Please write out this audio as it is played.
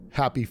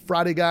Happy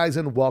Friday, guys,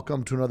 and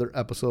welcome to another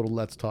episode of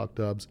Let's Talk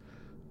Dubs.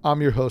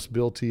 I'm your host,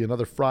 Bill T.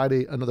 Another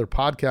Friday, another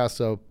podcast,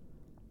 so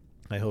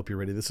I hope you're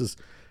ready. This is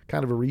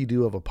kind of a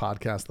redo of a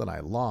podcast that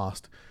I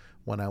lost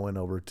when I went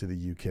over to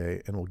the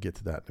UK, and we'll get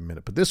to that in a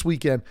minute. But this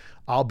weekend,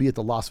 I'll be at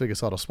the Las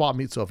Vegas Auto Swap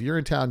Meet, so if you're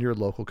in town, you're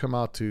local, come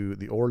out to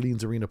the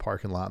Orleans Arena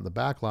parking lot in the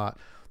back lot,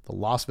 the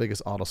Las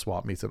Vegas Auto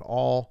Swap Meet's an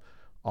all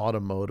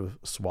automotive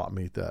swap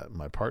meet that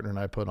my partner and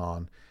I put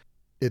on.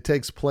 It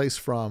takes place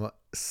from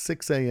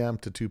 6 a.m.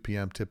 to 2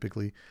 p.m.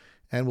 typically,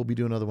 and we'll be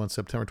doing another one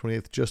September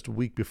 28th, just a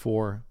week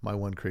before my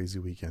one crazy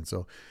weekend.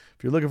 So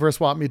if you're looking for a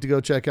swap meet to go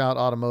check out,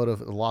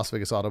 the Las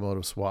Vegas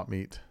Automotive Swap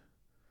Meet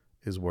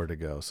is where to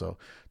go. So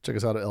check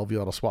us out at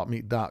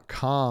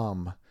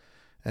lvautoswapmeet.com,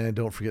 and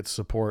don't forget to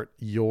support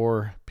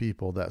your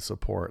people that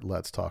support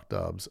Let's Talk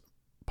Dubs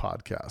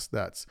podcast.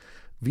 That's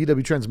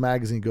VW Trends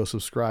Magazine. Go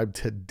subscribe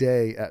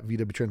today at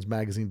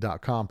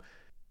vwtrendsmagazine.com.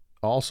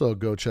 Also,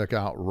 go check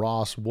out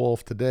Ross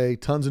Wolf today.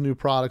 Tons of new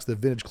products. The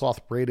vintage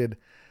cloth braided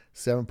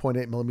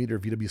 7.8 millimeter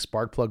VW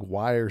spark plug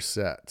wire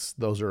sets.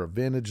 Those are a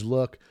vintage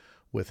look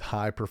with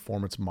high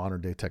performance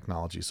modern day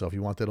technology. So if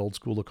you want that old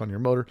school look on your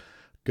motor,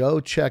 go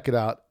check it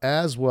out,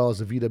 as well as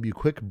the VW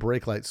quick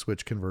brake light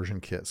switch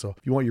conversion kit. So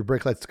if you want your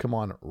brake lights to come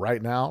on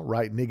right now,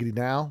 right niggity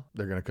now,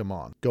 they're going to come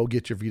on. Go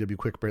get your VW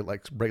quick brake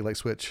light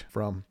switch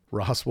from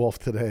Ross Wolf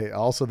today.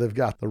 Also, they've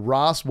got the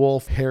Ross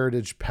Wolf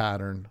Heritage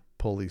Pattern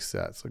pulley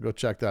set. So go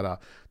check that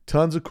out.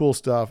 Tons of cool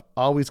stuff.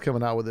 Always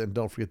coming out with it. And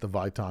don't forget the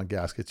Viton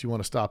gaskets. You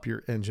want to stop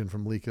your engine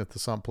from leaking at the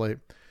sump plate,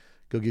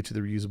 go get you the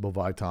reusable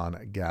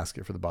Viton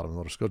gasket for the bottom of the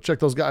motor. So go check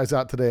those guys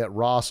out today at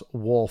Ross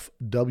Wolf,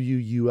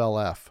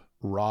 WULF,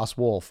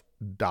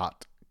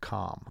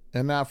 rosswolf.com.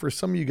 And now for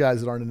some of you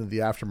guys that aren't into the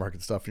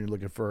aftermarket stuff and you're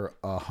looking for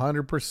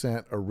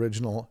 100%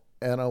 original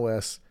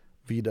NOS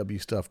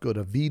VW stuff, go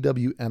to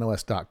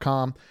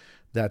VWNOS.com.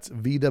 That's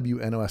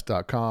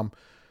VWNOS.com.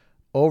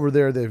 Over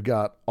there, they've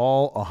got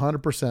all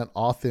 100%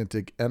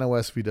 authentic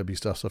NOS VW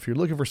stuff. So if you're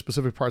looking for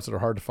specific parts that are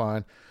hard to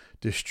find,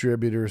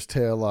 distributors,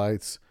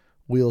 taillights,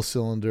 wheel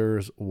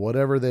cylinders,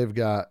 whatever they've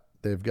got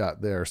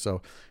there.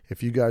 So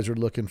if you guys are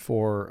looking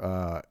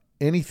for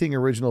anything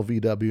original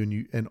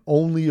VW and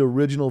only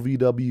original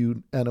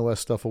VW NOS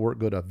stuff will work,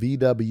 go to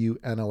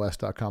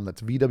VWNOS.com.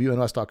 That's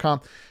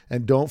VWNOS.com.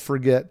 And don't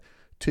forget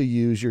to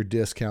use your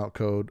discount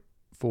code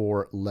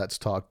for Let's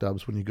Talk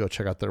Dubs when you go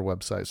check out their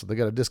website. So they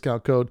got a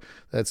discount code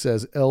that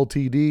says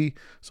LTD.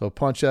 So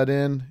punch that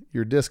in,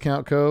 your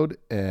discount code,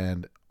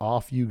 and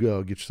off you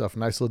go. Get yourself a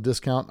nice little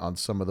discount on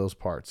some of those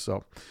parts.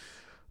 So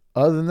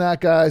other than that,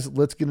 guys,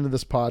 let's get into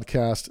this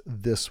podcast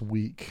this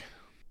week.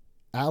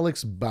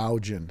 Alex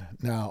Boughen.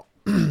 Now,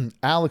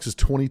 Alex is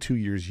 22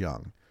 years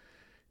young.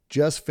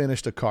 Just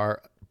finished a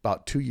car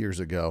about 2 years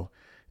ago,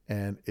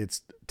 and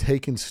it's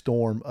taken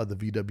storm of the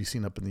VW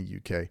scene up in the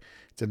UK.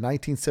 It's a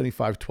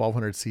 1975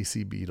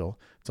 1200cc Beetle.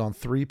 It's on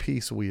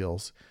 3-piece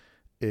wheels.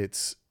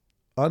 It's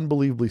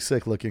unbelievably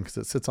sick looking because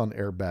it sits on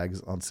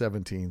airbags on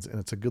 17s, and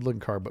it's a good looking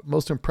car. But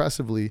most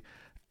impressively,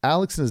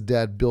 Alex and his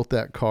dad built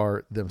that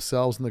car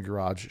themselves in the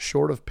garage.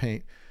 Short of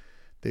paint,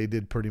 they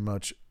did pretty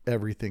much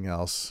everything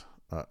else.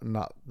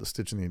 Not the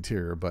stitch in the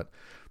interior, but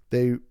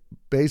they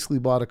basically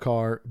bought a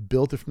car,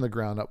 built it from the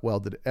ground up,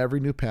 welded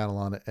every new panel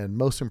on it, and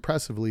most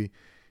impressively,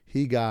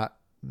 he got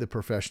the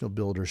professional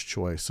builder's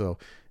choice. So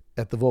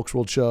at the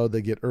Volksworld show,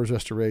 they get Urs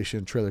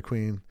Restoration, Trailer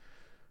Queen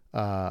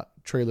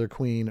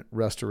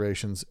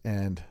Restorations,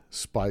 and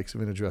Spikes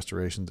Vintage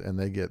Restorations, and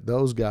they get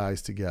those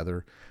guys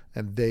together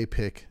and they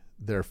pick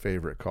their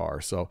favorite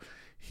car. So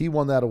he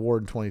won that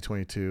award in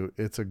 2022.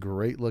 It's a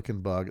great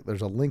looking bug.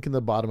 There's a link in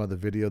the bottom of the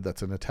video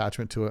that's an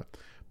attachment to it.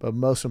 But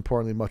most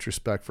importantly, much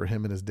respect for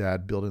him and his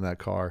dad building that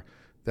car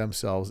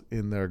themselves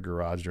in their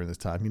garage during this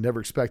time. He never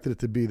expected it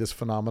to be this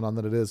phenomenon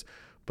that it is,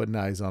 but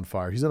now he's on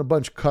fire. He's done a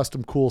bunch of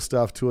custom cool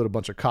stuff to it, a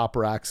bunch of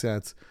copper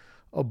accents,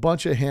 a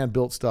bunch of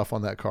hand-built stuff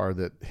on that car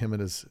that him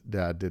and his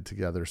dad did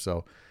together.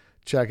 So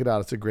check it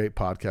out. It's a great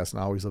podcast,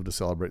 and I always love to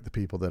celebrate the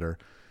people that are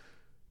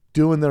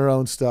doing their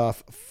own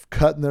stuff,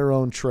 cutting their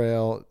own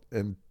trail,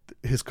 and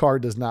his car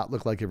does not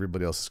look like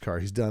everybody else's car.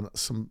 He's done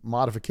some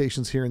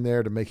modifications here and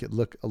there to make it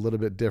look a little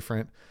bit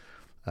different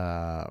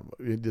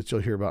that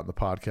you'll hear about in the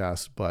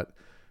podcast, but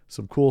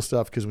some cool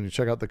stuff because when you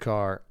check out the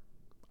car,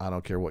 I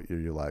don't care what year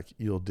you like,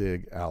 you'll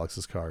dig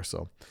Alex's car.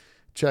 So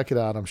check it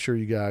out. I'm sure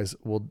you guys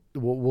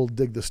will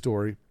dig the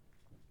story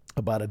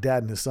about a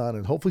dad and his son,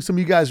 and hopefully some of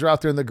you guys are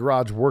out there in the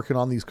garage working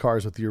on these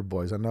cars with your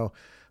boys. I know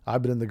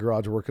I've been in the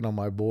garage working on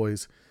my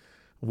boys,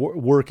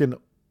 working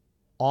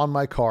on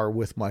my car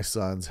with my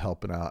sons,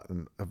 helping out,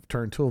 and I've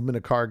turned 2 of them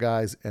into car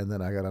guys, and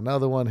then I got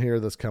another one here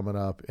that's coming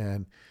up,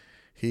 and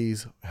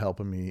he's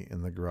helping me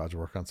in the garage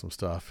work on some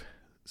stuff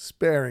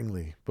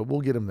sparingly, but we'll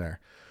get him there.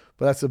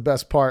 But that's the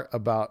best part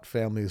about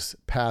families,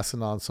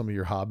 passing on some of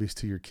your hobbies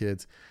to your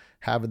kids,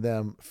 having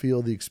them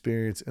feel the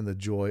experience and the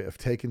joy of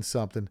taking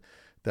something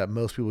that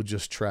most people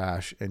just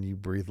trash and you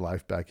breathe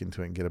life back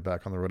into it and get it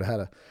back on the road. I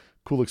had a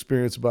cool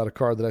experience about a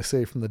car that I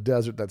saved from the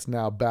desert that's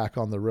now back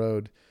on the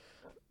road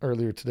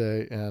earlier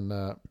today. And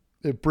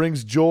It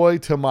brings joy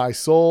to my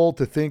soul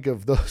to think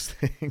of those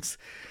things.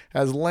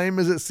 As lame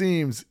as it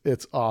seems,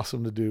 it's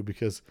awesome to do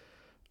because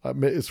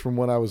it's from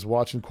when I was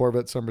watching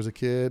Corvette Summer as a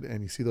kid,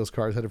 and you see those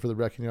cars headed for the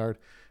wrecking yard,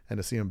 and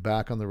to see them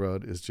back on the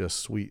road is just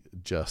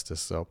sweet justice.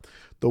 So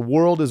the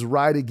world is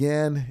right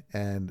again,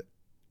 and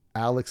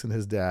Alex and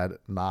his dad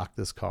knocked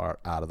this car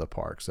out of the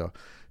park. So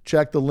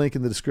check the link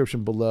in the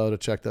description below to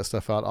check that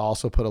stuff out. I'll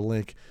also put a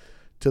link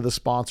to the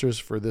sponsors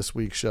for this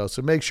week's show.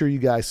 So make sure you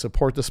guys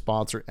support the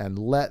sponsor and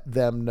let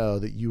them know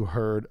that you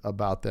heard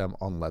about them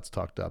on Let's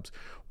Talk Dubs.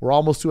 We're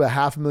almost to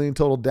 500,000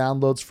 total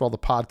downloads for all the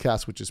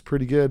podcasts, which is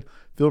pretty good.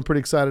 Feeling pretty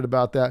excited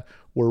about that.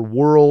 We're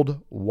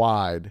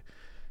worldwide.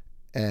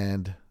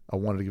 And I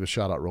wanted to give a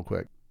shout out real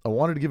quick. I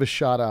wanted to give a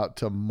shout out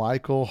to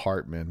Michael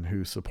Hartman,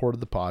 who supported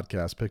the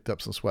podcast, picked up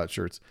some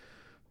sweatshirts.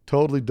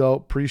 Totally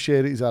dope.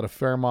 Appreciate it. He's out of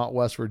Fairmont,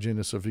 West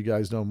Virginia. So if you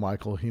guys know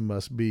Michael, he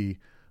must be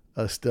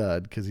a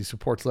stud because he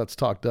supports Let's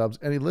Talk Dubs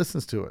and he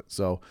listens to it.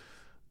 So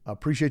I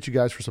appreciate you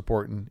guys for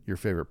supporting your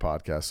favorite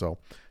podcast. So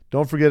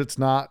don't forget, it's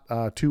not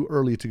too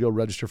early to go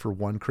register for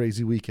One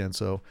Crazy Weekend.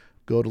 So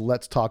go to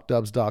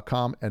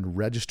letstalkdubs.com and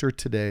register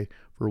today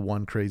for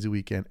One Crazy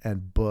Weekend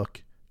and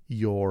book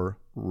your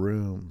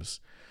rooms.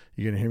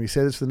 You're going to hear me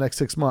say this for the next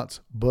 6 months.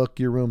 Book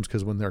your rooms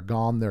because when they're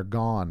gone, they're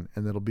gone.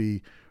 And it'll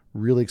be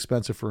really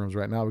expensive for rooms.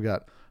 Right now, we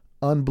got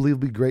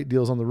unbelievably great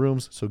deals on the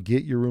rooms. So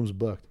get your rooms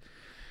booked.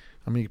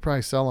 I mean, you can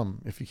probably sell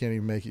them if you can't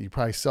even make it. You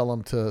probably sell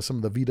them to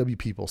some of the VW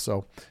people.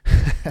 So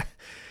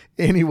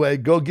anyway,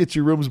 go get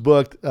your rooms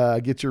booked.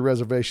 Get your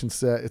reservations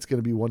set. It's going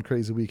to be One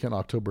Crazy Weekend,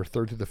 October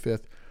 3rd to the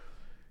 5th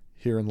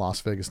here in Las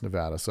Vegas,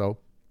 Nevada. So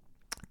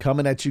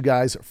coming at you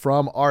guys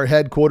from our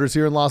headquarters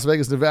here in Las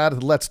Vegas, Nevada,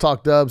 the Let's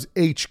Talk Dubs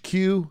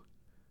HQ.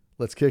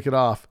 Let's kick it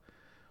off.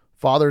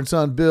 Father and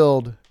son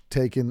build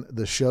taking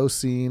the show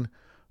scene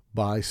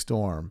by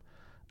storm.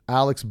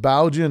 Alex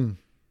Boughen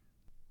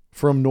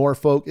from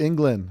Norfolk,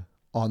 England,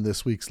 on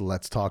this week's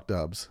Let's Talk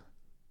Dubs.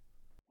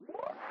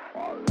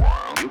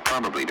 You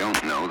probably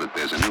don't know that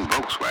there's a new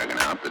Volkswagen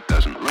out that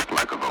doesn't look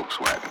like a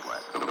Volkswagen.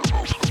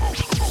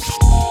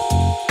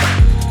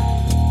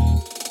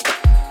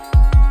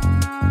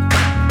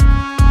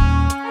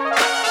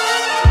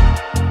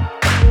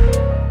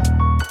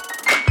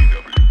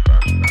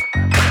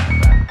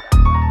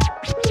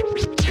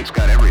 It's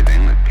got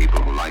everything that people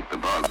who like the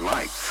bug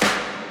like.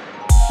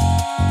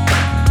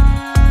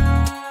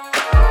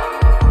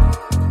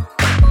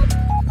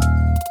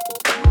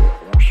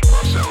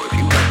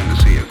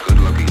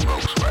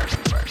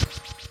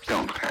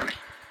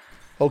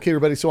 Okay,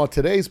 everybody. So on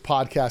today's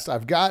podcast,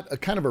 I've got a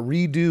kind of a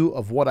redo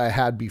of what I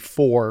had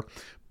before.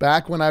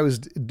 Back when I was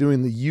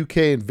doing the UK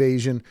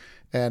invasion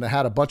and I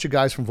had a bunch of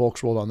guys from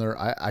Volksworld on there,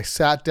 I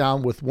sat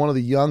down with one of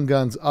the young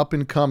guns, up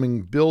and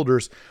coming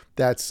builders.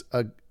 That's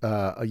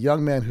a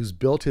young man who's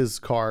built his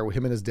car with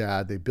him and his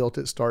dad. They built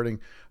it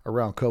starting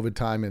around COVID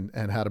time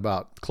and had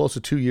about close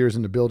to 2 years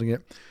into building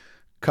it.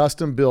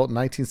 Custom built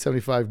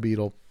 1975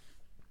 Beetle.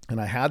 And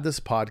I had this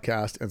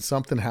podcast and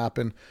something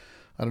happened.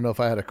 I don't know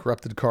if I had a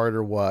corrupted card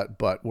or what,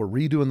 but we're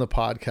redoing the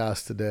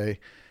podcast today.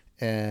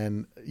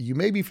 And you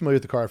may be familiar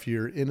with the car if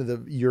you're into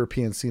the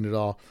European scene at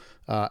all.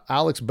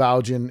 Alex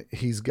Boughen,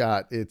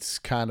 it's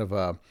kind of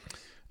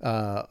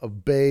a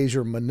beige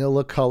or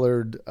manila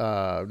colored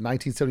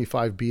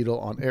 1975 Beetle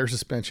on air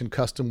suspension,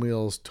 custom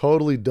wheels,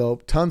 totally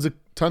dope. Tons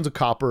of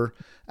copper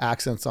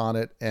accents on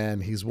it,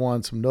 and he's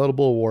won some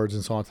notable awards.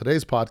 And so on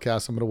today's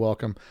podcast, I'm going to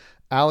welcome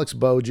Alex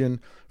Boughen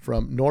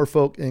from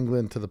Norfolk,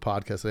 England, to the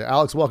podcast today.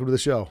 Alex, welcome to the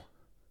show.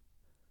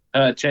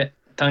 Chet,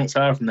 thanks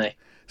for having me.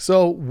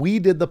 So we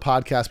did the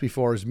podcast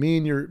before. It was me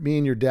and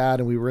your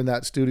dad, and we were in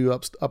that studio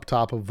up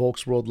top of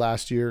Volksworld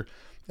last year,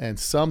 and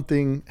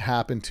something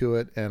happened to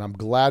it, and I'm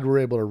glad we're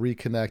able to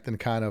reconnect and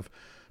kind of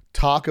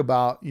talk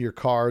about your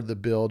car, the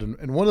build.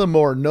 And one of the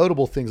more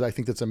notable things I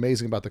think that's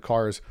amazing about the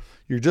car is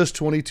you're just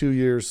 22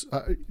 years.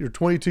 You're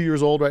 22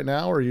 years old right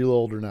now, or are you a little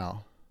older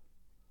now?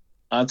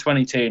 I'm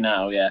 22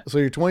 now, yeah. So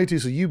you're 22.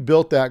 So you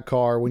built that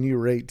car when you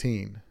were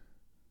 18.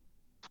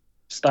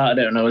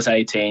 Started it when I was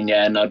 18,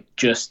 yeah, and I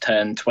just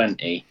turned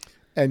 20.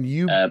 And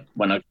you,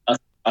 when I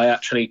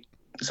actually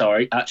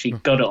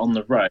got it on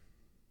the road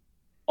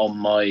on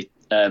my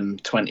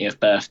 20th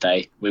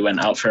birthday. We went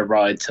out for a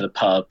ride to the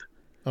pub.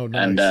 Oh,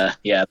 nice.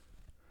 And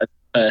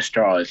first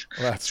drive.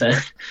 Well,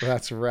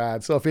 that's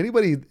rad. So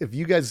if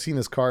you guys have seen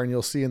this car, and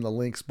you'll see in the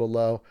links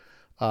below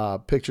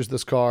pictures of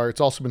this car.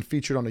 It's also been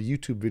featured on a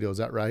YouTube video. Is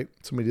that right?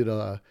 Somebody did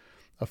a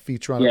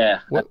feature on it.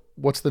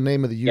 What's the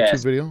name of the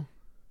YouTube video?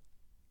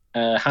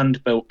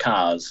 Hand-built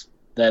cars.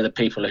 They're the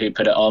people who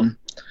put it on,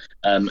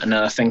 and then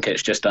I think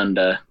it's just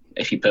under.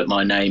 If you put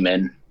my name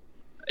in,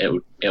 it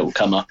will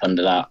come up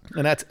under that.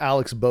 And that's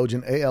Alex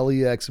Boughen,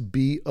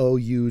 AlexBoughen.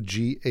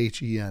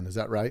 Is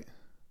that right?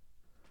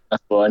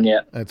 That's the one.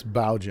 Yeah, that's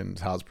Boughen. Is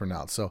how it's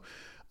pronounced. So,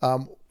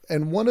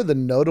 and one of the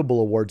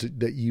notable awards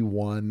that you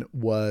won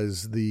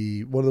was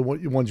one of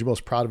the ones you're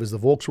most proud of is the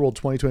Volksworld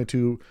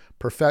 2022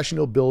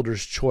 Professional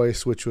Builder's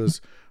Choice, which was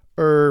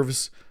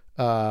Irv's,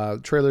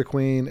 Trailer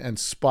Queen, and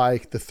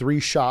Spike, the three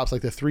shops,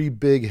 like the three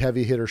big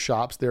heavy hitter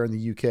shops there in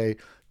the UK,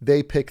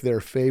 they pick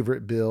their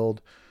favorite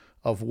build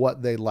of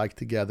what they like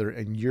together,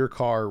 and your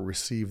car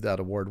received that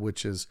award,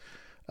 which is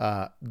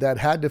that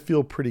had to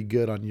feel pretty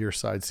good on your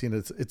side, seeing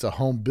it's a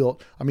home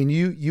built. I mean,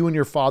 you and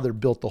your father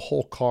built the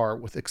whole car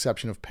with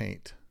exception of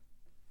paint.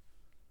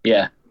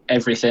 Yeah,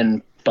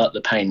 everything but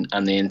the paint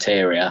and the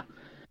interior.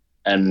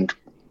 And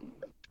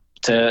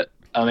to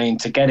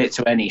get it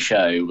to any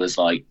show was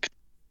like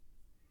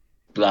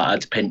I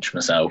had to pinch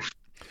myself,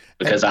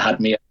 because I had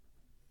me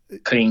a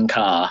clean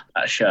car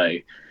at a show.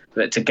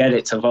 But to get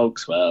it to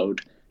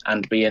Volksworld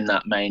and be in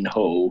that main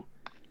hall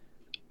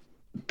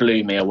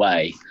blew me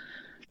away.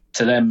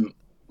 To them,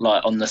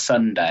 like on the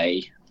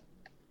Sunday,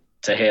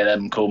 to hear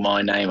them call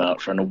my name out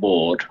for an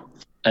award,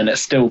 and it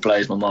still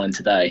blows my mind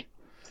today.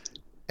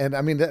 And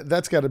I mean,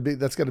 that's got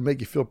to make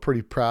you feel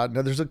pretty proud.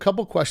 Now, there's a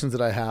couple questions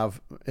that I have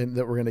and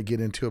that we're going to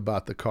get into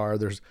about the car.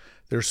 There's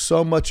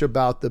so much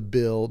about the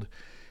build,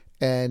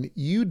 and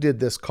you did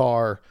this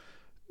car,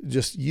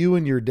 just you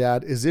and your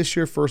dad. Is this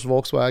your first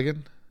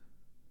Volkswagen?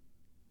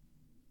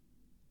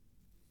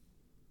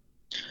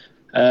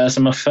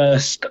 So my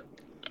first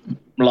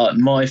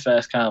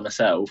car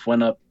myself,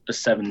 when I was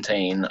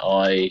 17,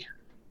 I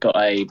got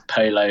a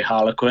Polo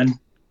Harlequin.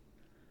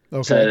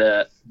 Okay.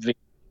 So the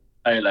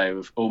Polo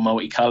with all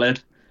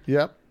multicoloured.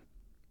 Yep.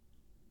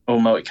 All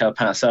multicoloured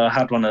pants. So I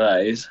had one of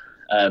those,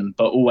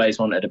 but always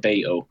wanted a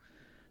Beetle.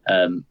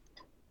 I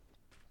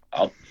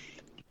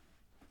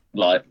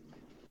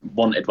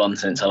wanted one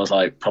since I was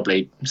like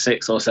probably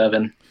 6 or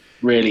 7,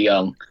 really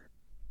young.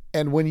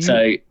 And when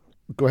you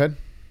go ahead.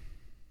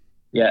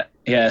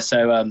 Yeah.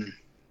 So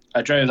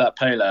I drove that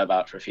Polo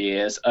about for a few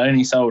years. I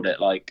only sold it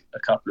like a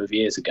couple of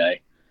years ago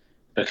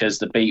because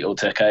the Beetle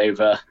took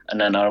over,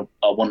 and then I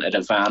wanted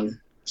a van.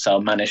 So I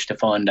managed to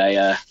find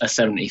a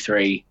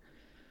 73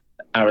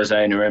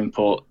 Arizona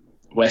import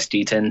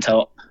Westie tin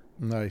top.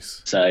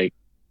 Nice. So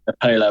the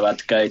Polo had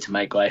to go to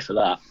make way for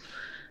that.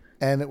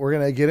 And we're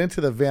going to get into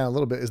the van a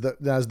little bit. Is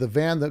the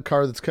van the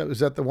car is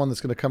that the one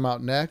that's going to come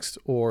out next,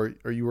 or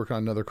are you working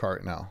on another car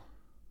right now?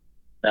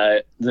 No,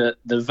 the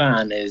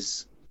van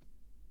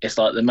it's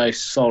like the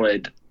most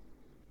solid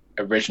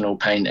original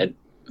painted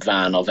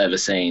van I've ever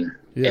seen.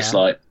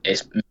 Yeah.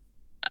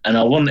 And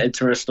I wanted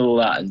to restore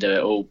that and do it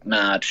all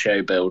mad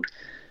show build.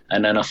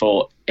 And then I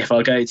thought, if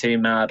I go too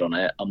mad on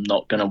it, I'm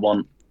not going to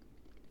want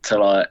to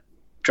like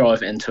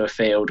drive it into a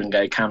field and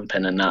go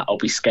camping and that. I'll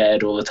be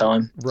scared all the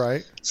time.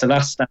 Right. So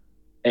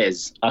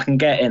I can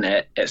get in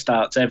it. It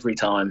starts every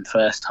time,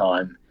 first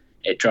time.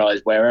 It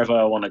drives wherever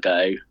I want to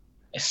go.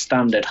 It's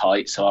standard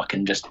height, so I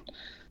can just,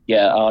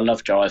 I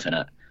love driving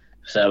it.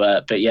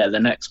 So, but yeah, the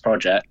next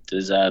project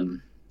is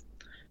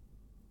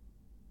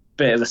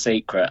bit of a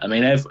secret. I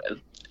mean,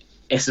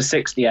 it's a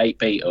 68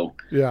 Beetle.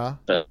 Yeah.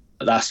 But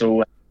that's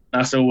all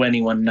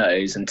anyone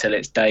knows until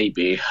its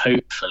debut,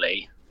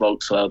 hopefully,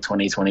 Volkswagen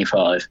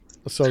 2025.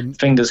 So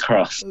fingers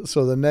crossed.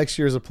 So the next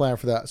year is a plan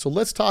for that. So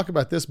let's talk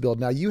about this build.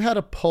 Now, you had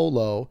a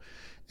Polo,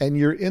 and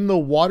you're in the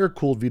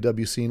water-cooled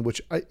VW scene,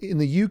 which in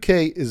the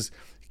UK is,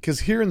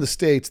 because here in the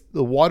States,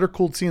 the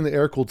water-cooled scene and the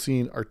air-cooled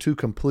scene are two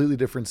completely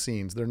different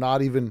scenes. There's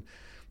not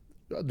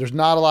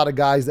a lot of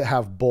guys that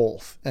have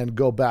both and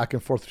go back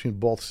and forth between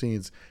both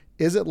scenes.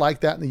 Is it like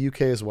that in the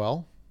UK as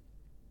well?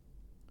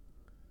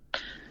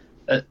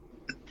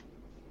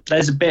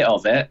 There's a bit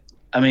of it.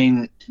 I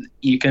mean,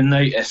 you can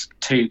notice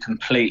two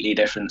completely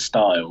different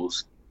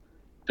styles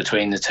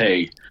between the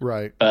two.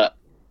 Right. But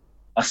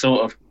I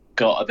sort of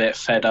got a bit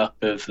fed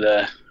up of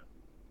the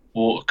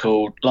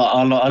water-cooled. Like,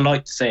 I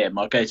like to see them.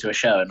 I'll go to a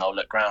show and I'll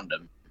look around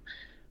them.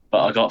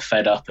 But I got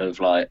fed up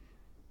of like,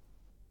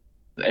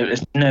 it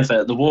was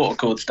never, the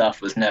water-cooled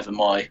stuff was never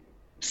my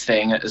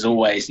thing. It was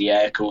always the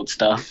air-cooled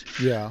stuff.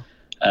 Yeah.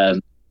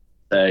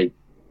 So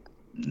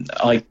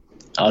I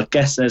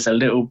guess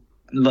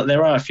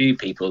there are a few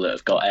people that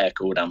have got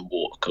air-cooled and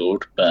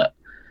water-cooled, but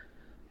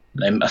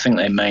I think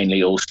they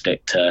mainly all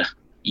stick to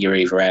you're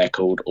either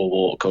air-cooled or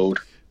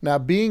water-cooled. Now,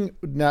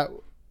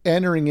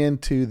 entering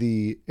into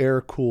the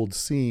air-cooled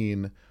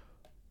scene,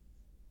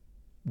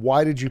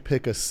 why did you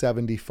pick a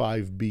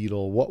 75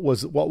 Beetle? What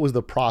was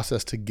the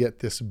process to get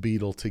this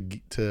Beetle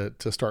to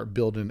start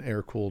building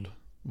air-cooled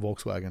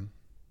Volkswagen?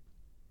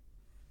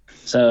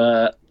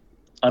 So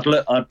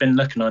I'd been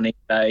looking on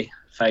eBay,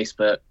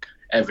 Facebook,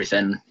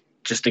 everything,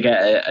 just to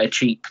get a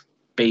cheap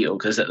Beetle,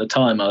 because at the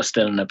time I was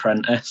still an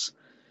apprentice,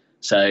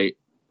 so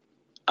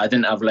I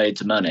didn't have loads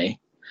of money,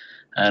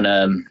 and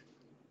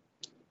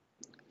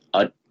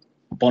I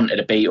wanted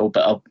a Beetle,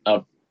 but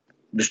I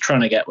was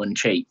trying to get one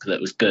cheap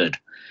that was good,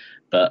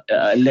 but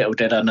little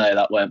did I know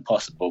that weren't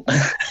possible.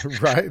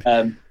 Right.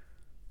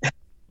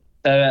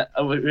 So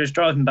I was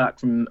driving back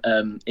from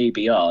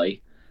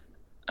EBI,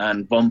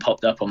 and one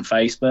popped up on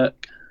Facebook,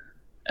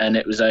 and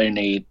it was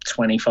only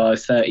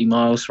 25-30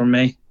 miles from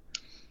me.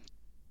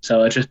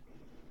 So I just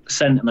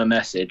sent him a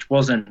message,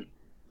 wasn't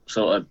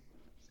sort of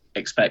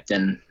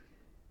expecting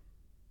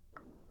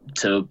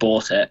to have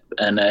bought it,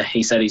 and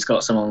he said he's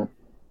got someone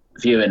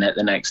viewing it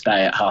the next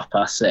day at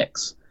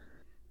 6:30.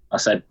 I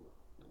said,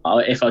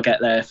 if I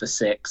get there for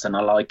 6 and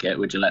I like it,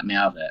 would you let me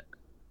have it?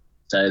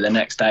 So the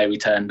next day we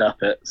turned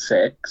up at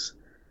 6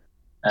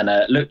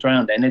 and looked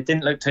around it, and it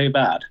didn't look too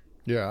bad.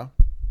 Yeah.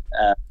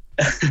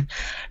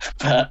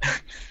 But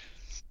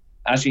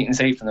as you can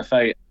see from the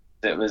photo,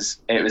 it was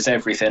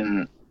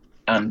everything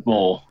and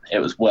more. It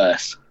was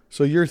worse.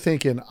 So you're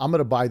thinking, I'm going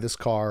to buy this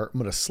car, I'm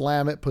going to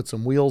slam it, put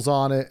some wheels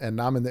on it, and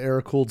I'm in the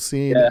air-cooled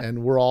scene,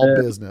 and we're all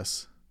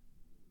business.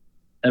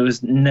 There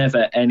was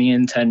never any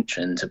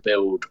intention to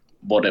build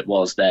what it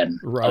was then.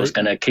 Right. I was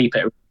going to keep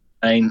it,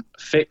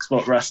 fix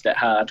what rust it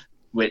had,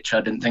 which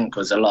I didn't think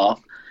was a lot,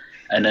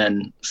 and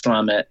then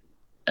slam it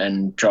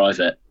and drive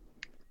it.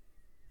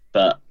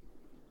 But,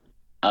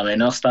 I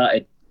mean, I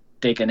started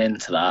digging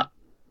into that,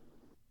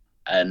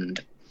 and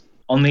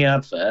on the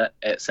advert,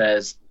 it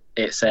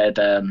said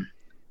a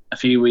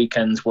few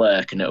weekends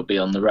work and it'll be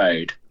on the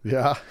road.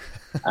 Yeah.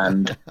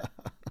 And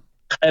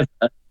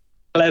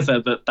clever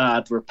but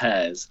bad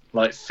repairs,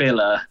 like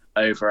filler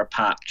over a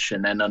patch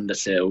and then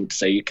undersealed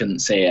so you couldn't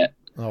see it.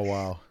 Oh,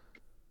 wow.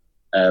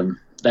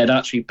 They'd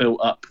actually built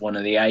up one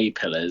of the A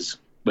pillars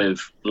with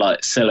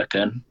like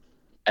silicone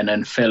and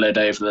then fillered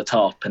over the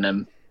top and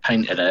then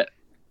painted it.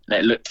 And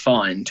it looked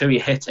fine until you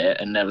hit it,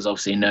 and there was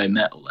obviously no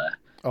metal there.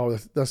 Oh,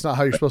 that's not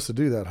how you're supposed to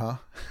do that, huh?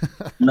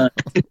 No.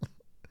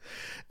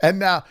 And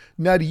now,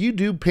 do you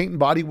do paint and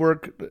body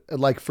work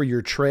like for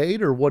your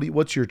trade, or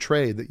what's your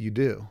trade that you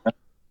do?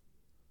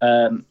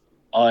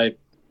 I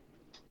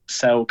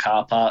sell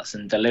car parts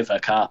and deliver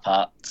car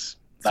parts.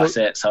 That's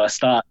it. So I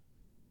started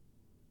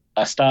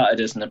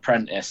as an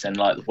apprentice in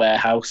like the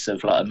warehouse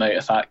of like a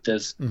motor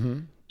factors. Mm-hmm.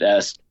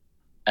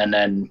 And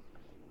then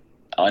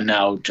I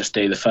now just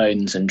do the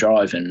phones and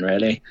driving,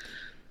 really.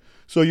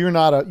 So you're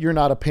not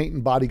a paint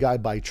and body guy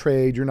by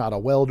trade. You're not a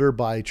welder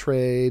by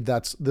trade.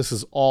 This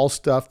is all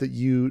stuff that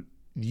you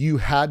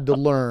had to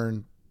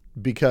learn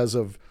because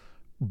of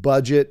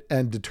budget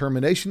and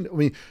determination. I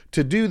mean,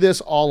 to do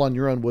this all on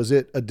your own, was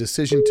it a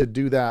decision to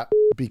do that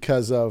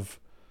because of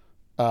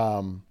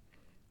a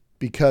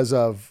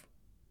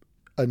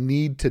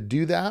need to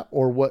do that,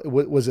 or what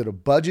was it a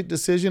budget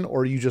decision,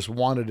 or you just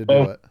wanted to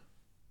do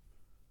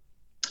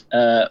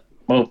it?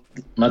 Well,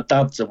 my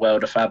dad's a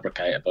welder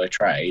fabricator by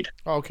trade.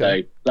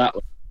 Okay.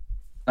 So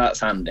that's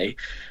handy.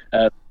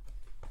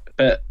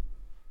 But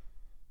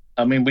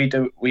I mean, we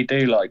do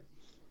like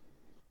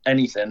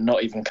anything,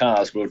 not even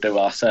cars, we'll do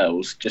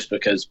ourselves, just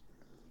because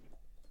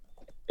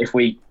if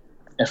we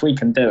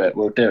can do it,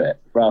 we'll do it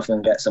rather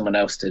than get someone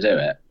else to do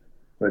it.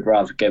 We'd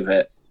rather give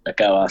it a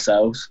go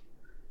ourselves.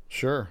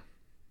 Sure.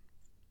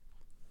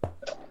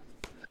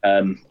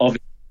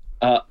 Obviously,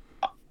 I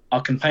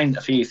can paint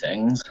a few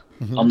things.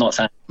 Mm-hmm. I'm not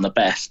saying I'm the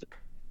best.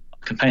 I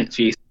can paint a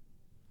few things,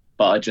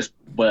 but I just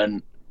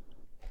weren't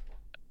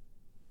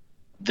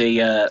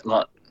the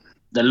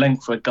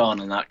length we're gone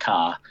on that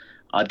car.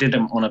 I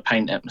didn't want to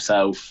paint it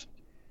myself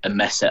and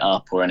mess it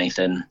up or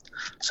anything,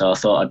 so I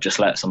thought I'd just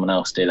let someone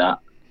else do that.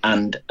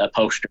 And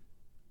upholstery,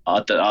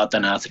 I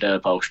don't know how to do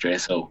upholstery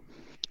at all.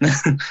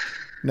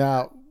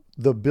 Now,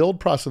 the build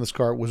process of this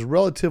car was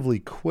relatively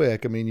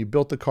quick. I mean, you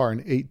built the car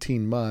in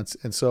 18 months,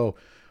 and so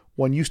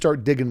when you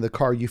start digging into the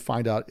car, you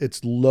find out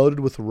it's loaded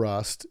with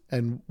rust.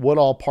 And what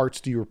all parts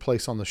do you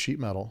replace on the sheet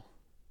metal?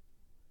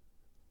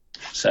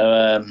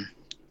 So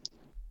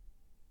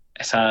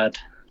it's had,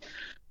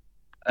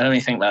 let me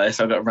think about this,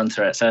 I've got to run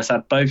through it. So it's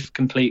had both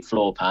complete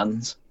floor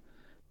pans,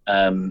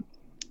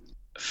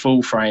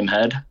 full frame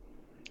head,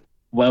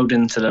 weld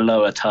into the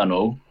lower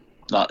tunnel,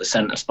 like the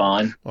centre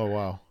spine. Oh,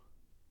 wow.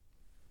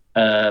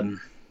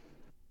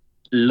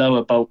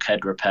 Lower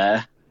bulkhead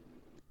repair,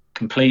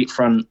 complete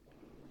front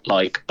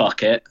like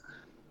bucket,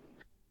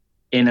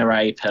 inner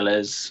A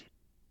pillars,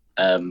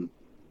 like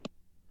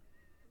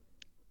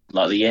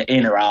the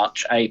inner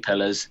arch A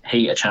pillars,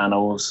 heater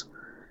channels,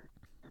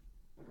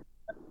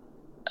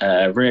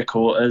 rear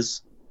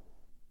quarters,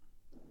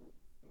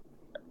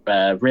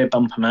 rear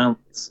bumper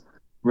mounts,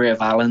 rear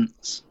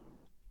valance,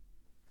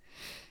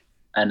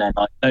 and then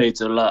like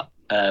loads of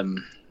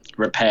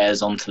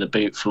repairs onto the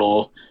boot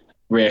floor,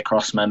 rear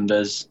cross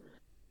members,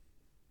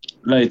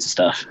 loads of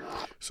stuff.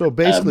 So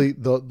basically,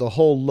 the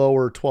whole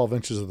lower 12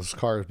 inches of this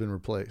car has been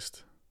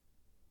replaced.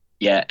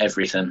 Yeah,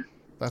 everything.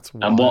 That's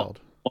wild. And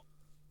what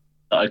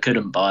I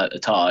couldn't buy at the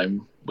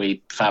time,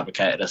 we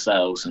fabricated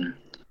ourselves. And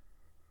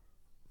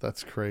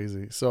that's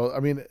crazy. So, I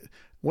mean,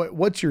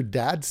 what's your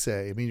dad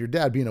say? I mean, your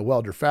dad being a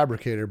welder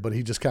fabricator, but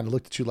he just kind of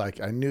looked at you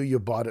like, I knew you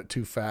bought it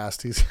too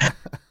fast. He's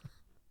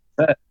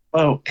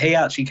well, he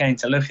actually came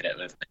to look at it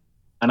with me.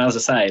 And as I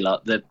say,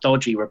 like the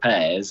dodgy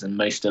repairs and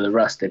most of the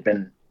rust had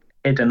been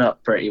hidden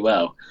up pretty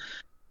well.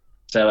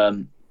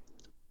 So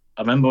I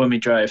remember when we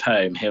drove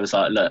home, he was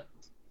like, look,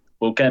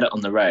 we'll get it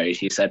on the road.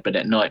 He said, but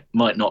it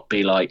might not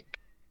be like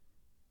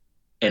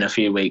in a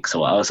few weeks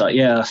or what. I was like,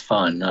 yeah, that's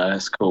fine. No,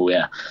 that's cool,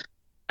 yeah.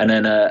 And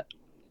then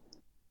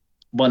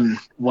one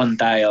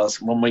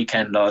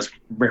weekend I was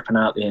ripping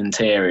out the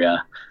interior,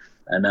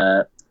 and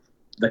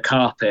the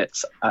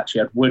carpets actually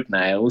had wood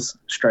nails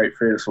straight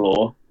through the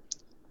floor,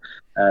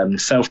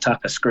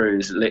 self-tapper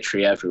screws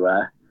literally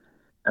everywhere.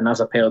 And as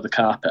I peeled the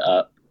carpet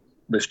up,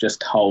 was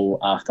just hole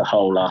after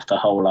hole after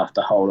hole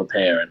after hole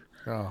appearing.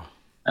 Oh.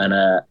 And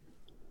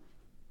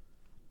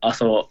I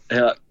thought,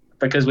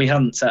 because we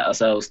hadn't set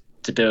ourselves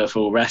to do a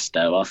full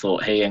resto, I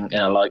thought he ain't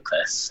gonna like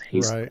this.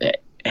 He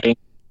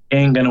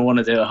ain't gonna want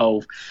to do a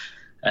whole.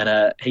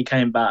 And he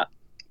came back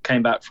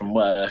from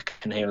work,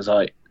 and he was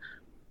like,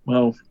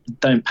 "Well,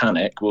 don't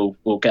panic. We'll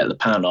get the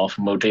pan off,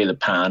 and we'll do the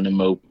pan, and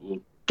we'll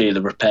do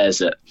the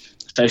repairs."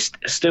 So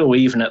still,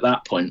 even at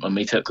that point, when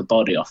we took the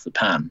body off the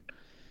pan,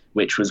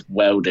 which was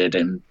welded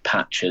in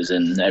patches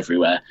and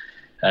everywhere,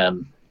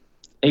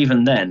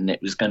 even then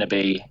it was going to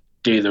be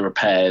do the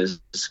repairs,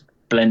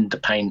 blend the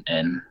paint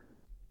in,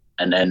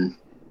 and then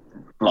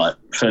like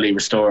fully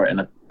restore it in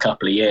a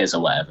couple of years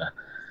or whatever.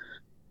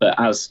 But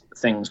as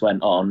things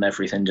went on,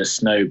 everything just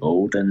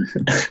snowballed. And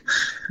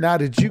now,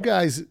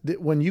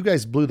 when you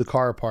guys blew the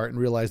car apart and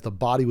realized the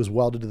body was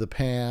welded to the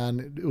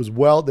pan, it was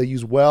they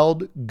used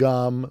weld,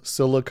 gum,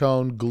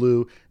 silicone,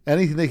 glue,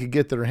 anything they could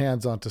get their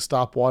hands on to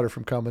stop water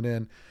from coming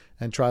in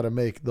and try to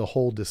make the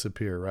hole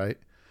disappear, right?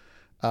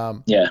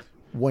 Yeah.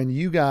 When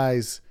you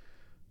guys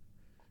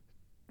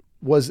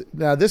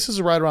now this is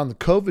right around the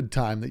COVID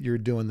time that you're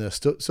doing this.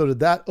 So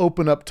did that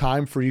open up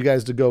time for you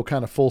guys to go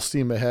kind of full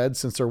steam ahead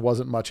since there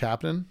wasn't much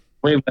happening?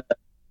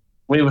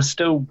 We were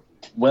still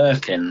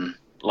working,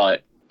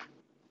 like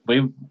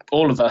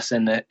all of us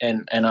in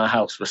our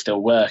house were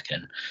still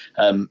working.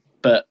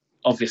 But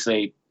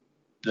obviously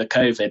the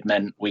COVID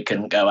meant we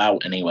couldn't go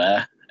out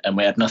anywhere and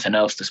we had nothing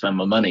else to spend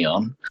my money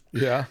on.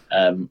 Yeah.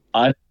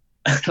 I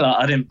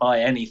didn't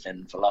buy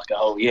anything for like a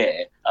whole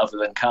year other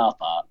than car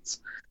parts.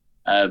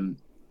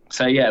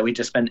 So yeah, we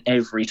just spent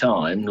every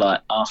time, like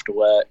after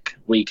work,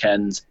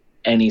 weekends,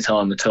 any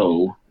time at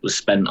all, was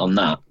spent on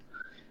that,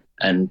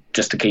 and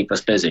just to keep us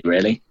busy,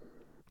 really.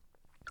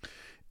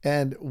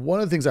 And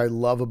one of the things I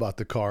love about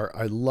the car,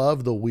 I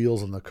love the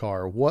wheels on the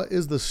car. What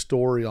is the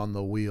story on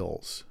the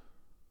wheels?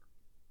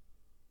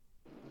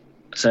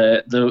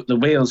 So the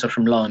wheels are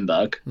from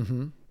Limebug.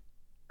 Mm-hmm.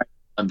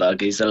 Limebug,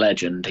 he's a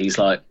legend. He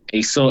sorted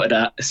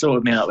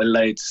me out with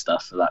loads of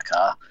stuff for that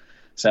car.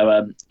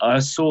 So I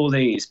saw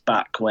these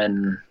back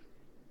when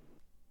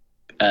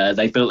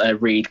they built their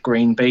Reed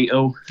Green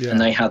Beetle,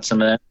 and they had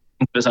some. I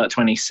think it was like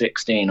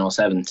 2016 or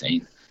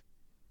 17,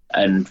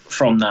 and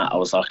from that I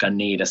was like, I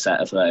need a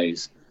set of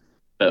those.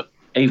 But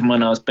even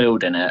when I was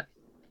building it,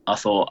 I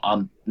thought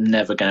I'm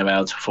never going to be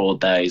able to afford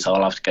those.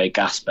 I'll have to go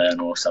gas burn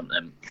or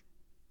something.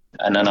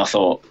 And then I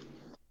thought,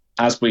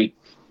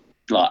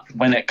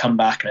 when it come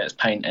back and it's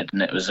painted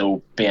and it was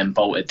all being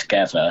bolted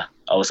together,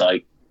 I was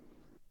like,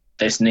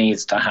 this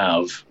needs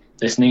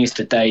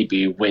to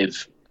debut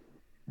with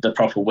the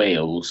proper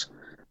wheels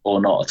or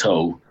not at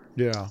all.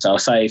 Yeah. So I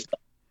saved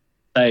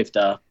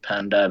up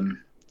and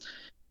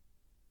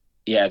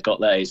got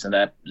those,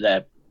 and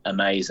they're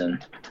amazing.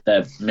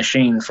 They're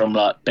machined from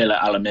like billet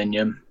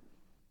aluminium,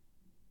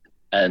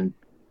 and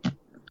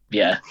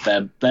yeah,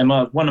 they're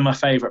one of my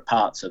favourite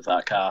parts of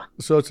that car.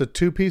 So it's a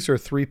 2-piece or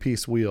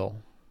 3-piece wheel?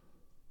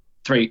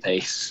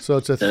 3-piece. So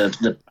it's a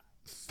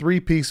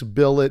 3-piece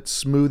billet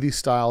smoothie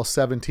style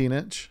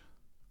 17-inch.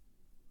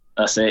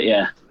 That's it,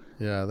 yeah.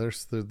 Yeah,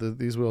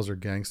 these wheels are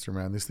gangster,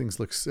 man. These things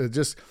look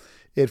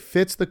it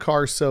fits the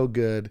car so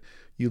good.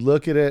 You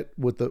look at it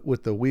with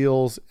the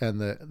wheels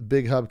and the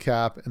big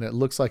hubcap, and it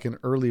looks like an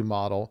early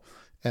model.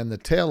 And the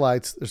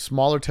taillights, they're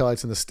smaller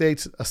taillights. In the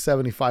States, a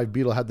 75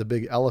 Beetle had the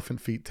big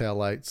elephant feet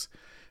taillights.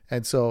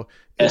 And so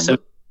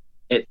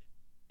it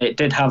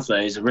did have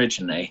those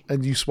originally.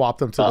 And you swapped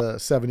them to the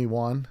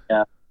 71?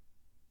 Yeah.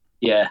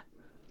 Yeah.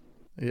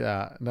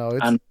 Yeah. No,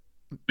 it's... And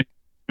we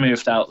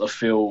moved out the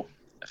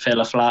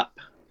filler flap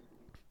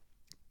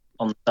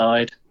on the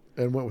side.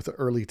 And went with the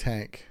early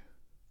tank.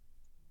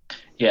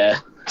 Yeah.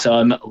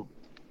 So me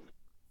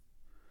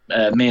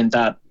and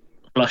Dad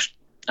flushed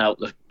out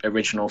the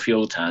original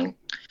fuel tank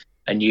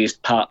and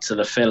used parts of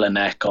the filler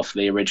neck off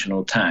the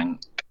original tank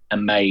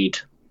and made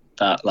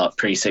that like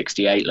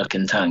pre-68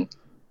 looking tank.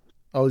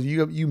 Oh,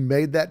 you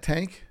made that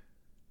tank?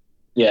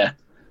 Yeah.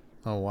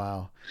 Oh,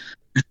 wow.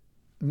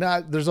 Now,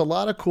 there's a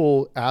lot of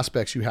cool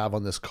aspects you have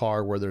on this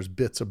car where there's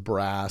bits of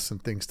brass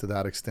and things to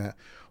that extent.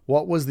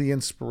 What was the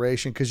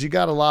inspiration? Because you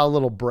got a lot of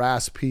little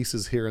brass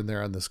pieces here and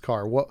there on this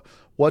car.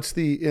 What's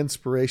the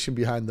inspiration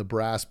behind the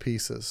brass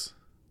pieces?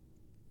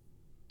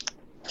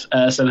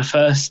 So the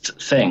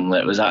first thing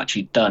that was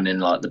actually done in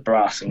like the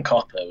brass and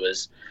copper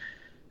was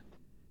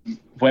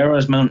where I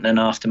was mounting an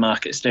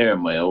aftermarket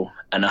steering wheel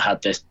and I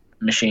had this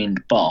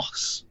machined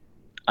boss.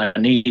 I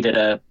needed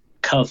a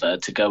cover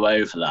to go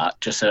over that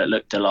just so it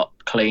looked a lot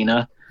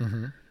cleaner.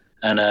 Mm-hmm.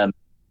 And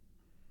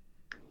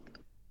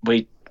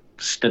we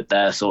stood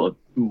there sort of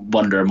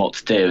wondering what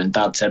to do, and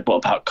Dad said, what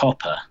about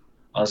copper?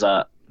 I was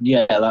like,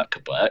 yeah, that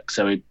could work.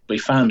 So we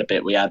found a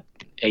bit.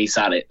 He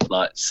sat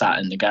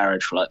in the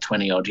garage for like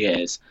 20 odd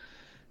years.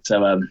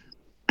 So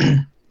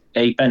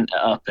he bent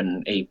it up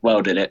and he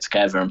welded it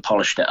together and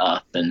polished it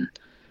up, and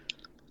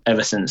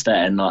ever since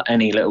then, like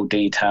any little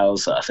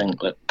details that I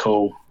think look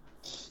cool,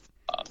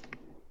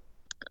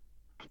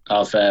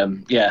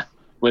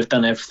 we've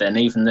done everything,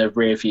 even the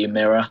rear view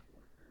mirror.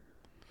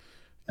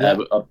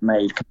 I've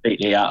made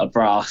completely out of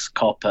brass,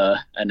 copper,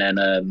 and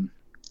then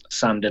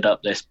sanded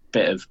up this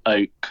bit of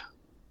oak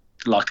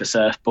like a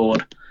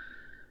surfboard.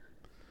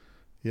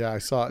 Yeah, I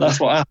saw. That's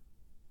what I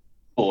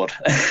board.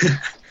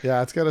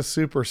 Yeah, it's got a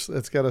super slick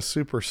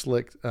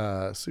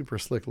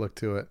look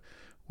to it,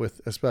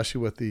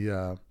 especially with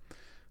the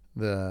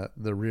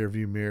rear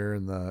view mirror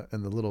and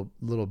the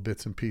little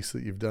bits and pieces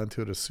that you've done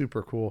to it is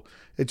super cool.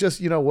 It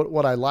just,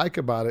 what I like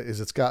about it is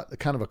it's got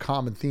kind of a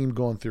common theme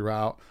going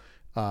throughout,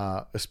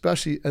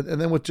 especially, and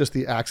then with just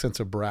the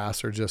accents of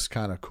brass are just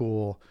kind of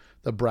cool.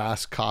 The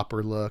brass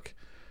copper look,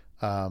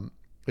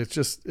 it's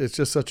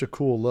just such a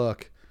cool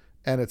look.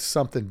 And it's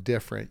something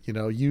different.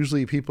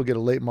 Usually people get a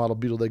late model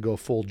Beetle, they go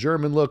full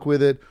German look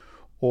with it,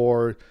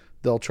 or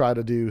they'll try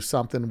to do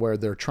something where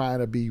they're trying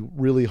to be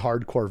really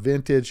hardcore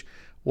vintage.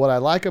 What I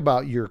like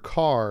about your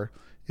car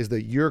is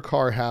that your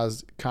car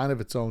has kind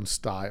of its own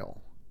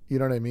style. You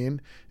know what I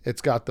mean?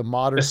 It's got the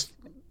modern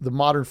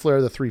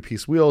flair, the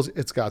 3-piece wheels.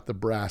 It's got the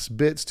brass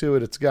bits to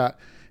it. It's got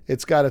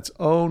its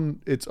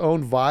own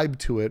vibe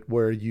to it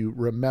where you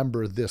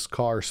remember this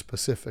car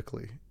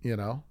specifically,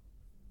 Yeah.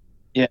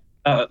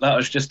 That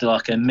was just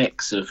like a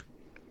mix of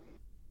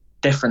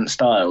different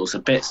styles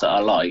of bits that I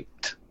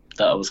liked,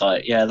 that I was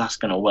like, yeah, that's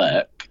going to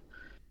work.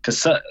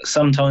 Because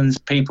sometimes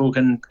people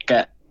can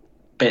get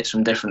bits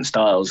from different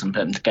styles and put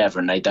them together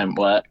and they don't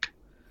work.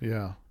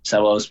 Yeah.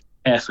 So I was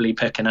carefully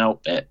picking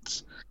out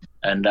bits.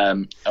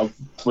 And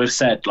we've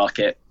said, like,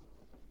 it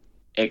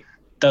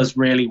does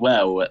really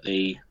well at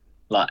the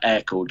like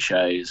air-cooled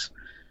shows.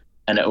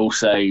 And it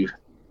also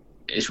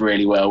is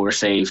really well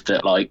received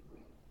at like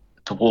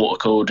the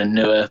water-cooled and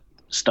newer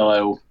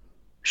style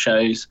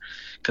shows,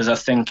 because I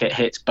think it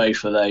hits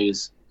both of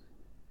those,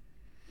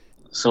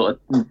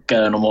 sort of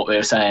going on what we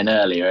were saying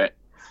earlier.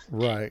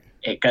 Right.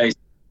 It goes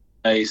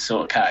those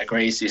sort of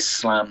categories is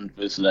slammed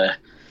with the.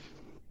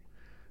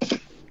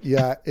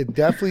 Yeah, it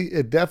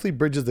definitely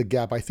bridges the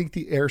gap. I think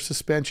the air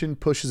suspension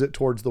pushes it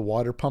towards the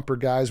water pumper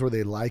guys where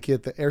they like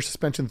it. The air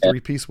suspension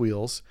 3-piece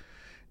wheels,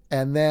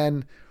 and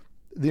then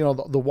the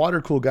water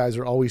cool guys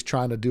are always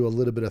trying to do a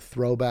little bit of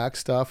throwback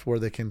stuff where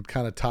they can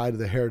kind of tie to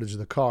the heritage of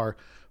the car.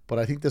 But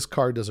I think this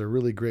car does a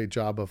really great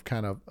job of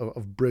kind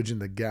of bridging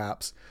the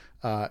gaps.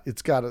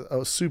 It's got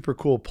a super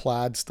cool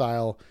plaid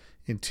style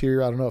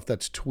interior. I don't know if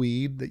that's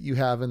tweed that you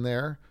have in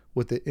there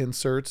with the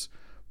inserts,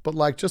 but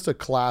like just a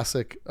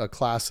classic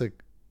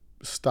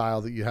style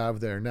that you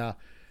have there. Now,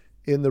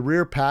 in the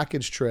rear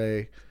package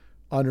tray,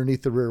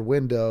 underneath the rear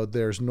window,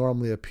 there's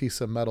normally a piece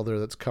of metal there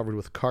that's covered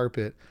with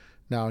carpet.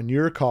 Now, in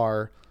your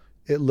car,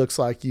 it looks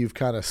like you've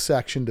kind of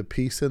sectioned a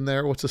piece in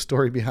there. What's the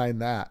story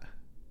behind that?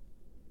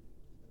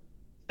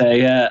 So,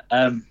 yeah,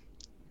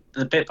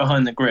 the bit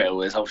behind the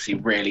grille is obviously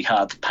really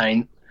hard to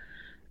paint,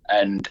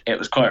 and it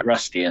was quite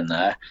rusty in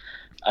there.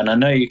 And I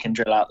know you can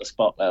drill out the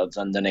spot welds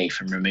underneath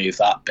and remove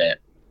that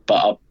bit,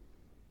 but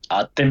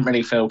I didn't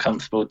really feel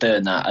comfortable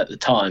doing that at the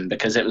time,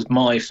 because it was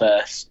my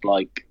first,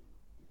 like,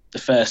 the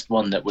first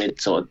one that we'd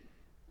sort of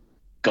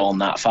gone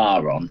that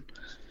far on.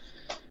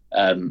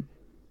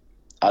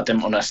 I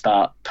didn't want to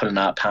start pulling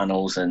out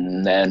panels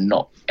and then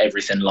not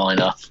everything line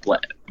up.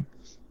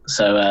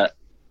 So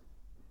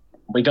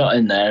we got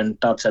in there and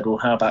Dad said, well,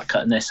 how about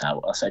cutting this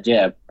out? I said,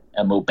 yeah,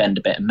 and we'll bend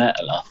a bit of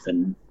metal off.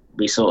 And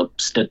we sort of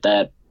stood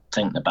there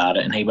thinking about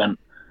it, and he went,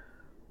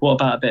 what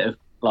about a bit of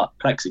like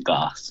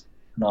plexiglass?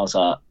 And I was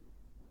like,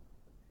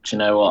 do you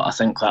know what? I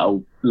think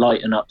that'll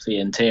lighten up the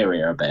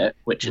interior a bit,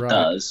 which it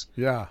does.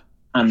 Yeah.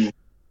 And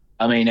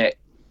I mean,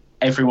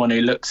 everyone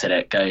who looks at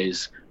it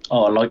goes,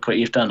 oh, I like what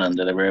you've done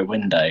under the rear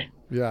window.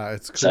 Yeah,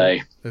 it's cool. So,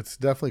 it's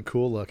definitely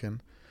cool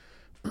looking.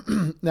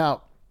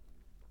 Now,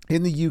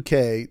 in the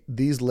UK,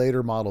 these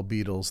later model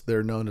Beetles,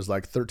 they're known as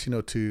like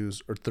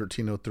 1302s or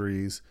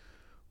 1303s.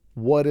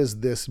 What is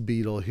this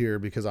Beetle here?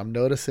 Because I'm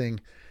noticing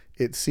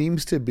it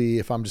seems to be,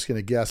 if I'm just going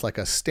to guess, like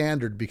a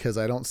standard, because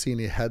I don't see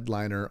any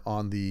headliner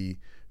on the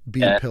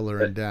B pillar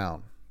and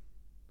down.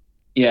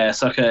 Yeah,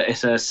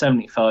 it's a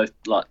 75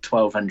 like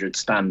 1200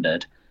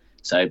 standard.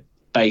 So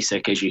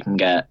basic as you can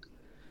get.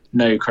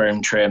 No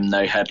chrome trim,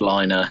 no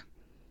headliner,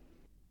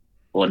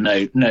 or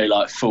no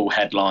like full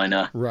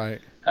headliner.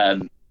 Right.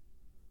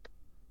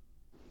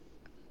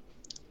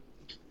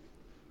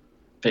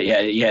 But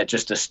yeah,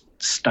 just a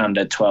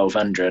standard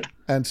 1200.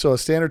 And so a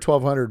standard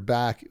 1200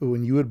 back,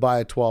 when you would buy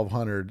a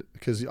 1200,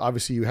 because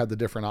obviously you had the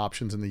different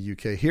options in the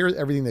UK. Here,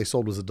 everything they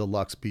sold was a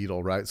deluxe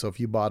Beetle, right? So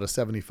if you bought a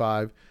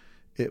 75,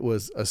 it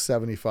was a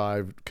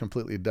 75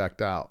 completely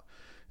decked out.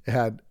 It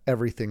had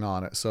everything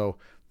on it. So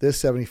this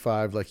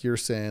 75, like you're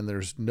saying,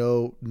 there's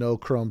no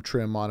chrome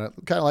trim on it.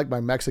 Kind of like my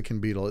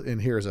Mexican Beetle in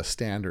here is a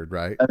standard,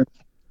 right?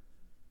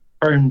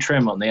 Chrome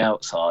trim on the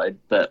outside,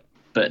 but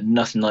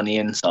nothing on the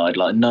inside,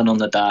 like none on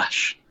the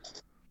dash.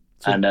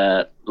 So,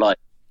 and like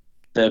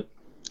the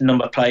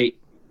number plate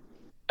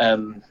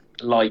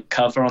like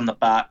cover on the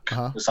back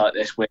was like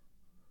this weird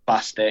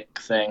plastic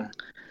thing.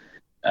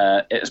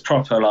 It was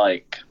proper,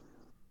 like,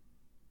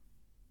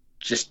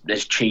 just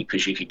as cheap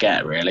as you could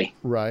get, really.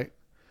 Right.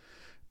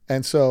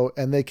 And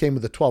they came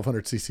with a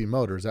 1200cc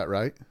motor, is that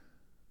right?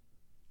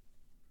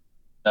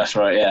 That's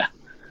right, yeah.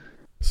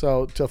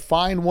 So to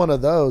find one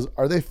of those,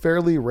 are they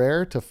fairly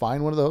rare to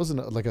find one of those in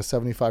like a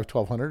 75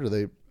 1200? Are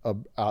they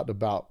out and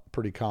about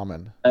pretty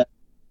common?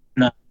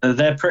 No,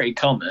 they're pretty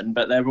common,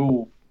 but they're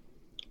all,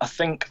 I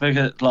think,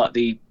 because like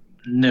the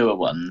newer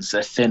ones,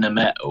 they're thinner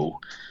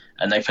metal,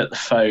 and they put the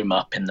foam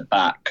up in the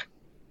back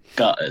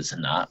gutters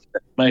and that.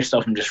 Most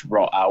of them just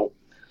rot out,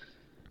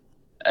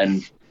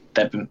 and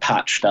they've been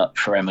patched up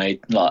for MOT.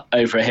 Like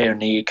over here in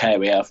the UK,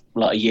 we have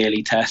like a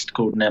yearly test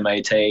called an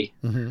MOT,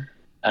 Mm-hmm.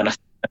 and I think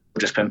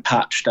they've just been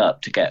patched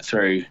up to get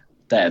through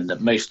them.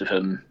 That most of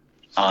them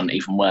aren't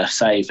even worth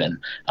saving.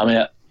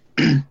 I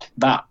mean,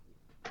 that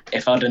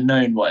if I'd have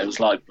known what it was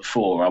like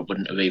before, I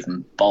wouldn't have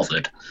even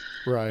bothered.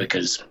 Right.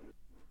 Because,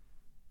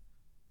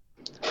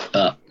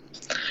 but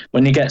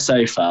when you get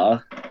so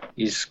far,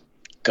 you just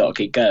got to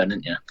keep going,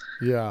 haven't you?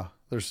 Yeah.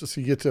 There's just,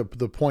 you get to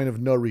the point of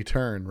no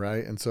return,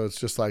 right? And so it's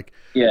just like,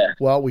 Yeah.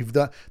 well, we've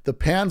done the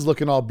pan's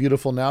looking all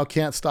beautiful now.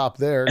 Can't stop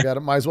there.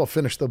 Might as well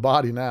finish the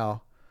body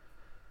now.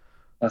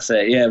 That's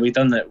it. Yeah, we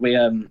done that.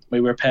 We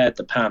repaired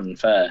the pan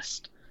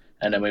first,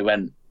 and then we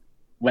went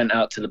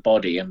out to the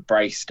body and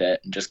braced it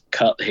and just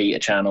cut the heater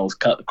channels,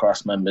 cut the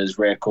cross members,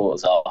 rear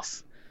quarters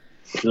off,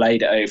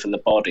 laid it over the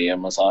body,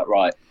 and was like,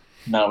 right,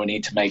 now we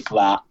need to make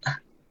that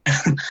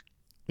part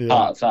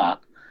of that.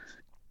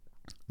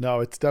 No,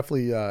 it's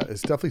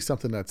definitely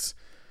something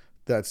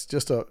that's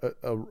just a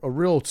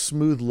real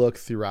smooth look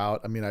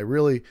throughout. I mean,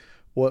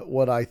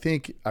 what I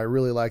think I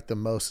really like the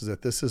most is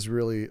that this is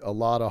really a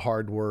lot of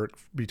hard work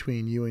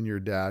between you and your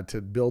dad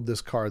to build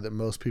this car that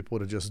most people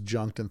would have just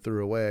junked and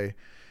threw away.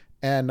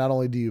 And not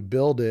only do you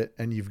build it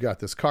and you've got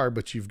this car,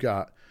 but you've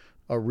got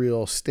a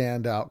real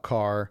standout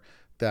car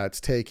that's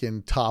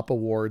taken top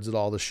awards at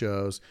all the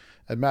shows.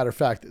 As a matter of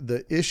fact,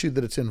 the issue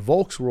that it's in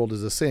Volksworld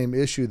is the same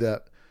issue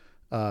that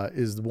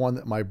is the one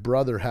that my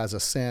brother has, a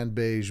sand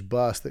beige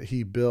bus that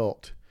he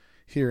built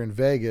here in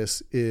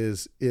Vegas,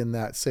 is in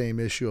that same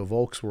issue of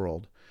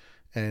Volksworld.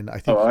 And I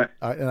think,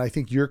 I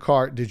think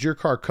did your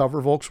car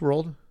cover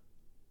Volksworld?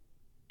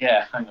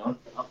 Yeah, hang on.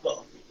 I've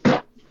got.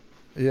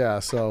 Yeah.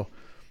 So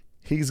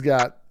he's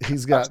got,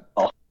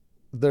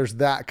 there's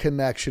that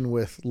connection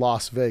with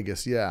Las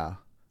Vegas. Yeah.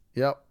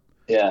 Yep.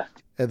 Yeah.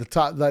 At the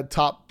top, that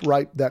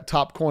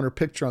top corner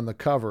picture on the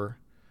cover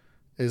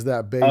is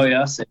that beige. Oh,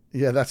 yeah, I see.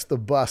 Yeah, that's the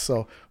bus.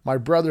 So my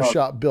brother's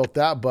shop built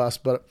that bus,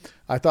 but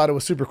I thought it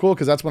was super cool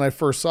because that's when I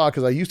first saw it,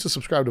 because I used to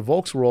subscribe to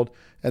Volksworld,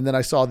 and then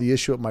I saw the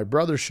issue at my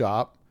brother's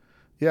shop.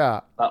 Yeah.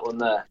 That one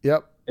there.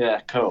 Yep. Yeah,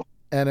 cool.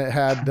 And it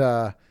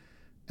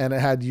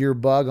had your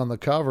bug on the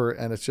cover,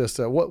 and it's just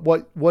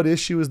what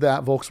issue is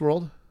that,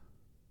 Volksworld?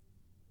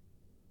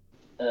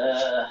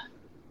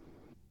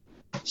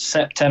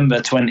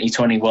 September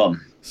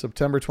 2021.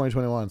 September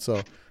 2021.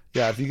 So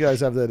yeah, if you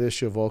guys have that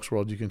issue of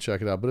Volksworld, you can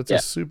check it out. But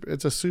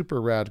it's a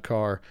super rad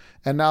car.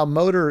 And now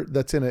motor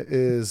that's in it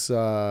is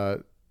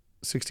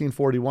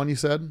 1641, you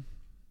said?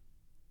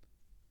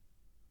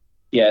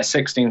 Yeah,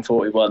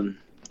 1641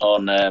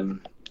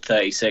 on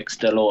 36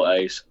 Del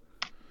Autos.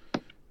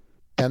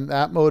 And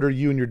that motor,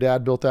 you and your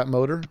dad built that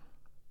motor?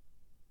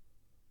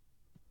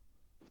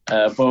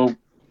 Well,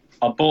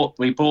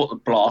 we bought the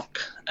block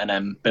and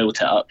then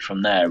built it up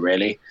from there,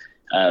 really.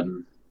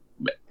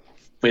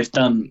 We've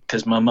done,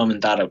 because my mum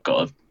and dad have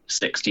got a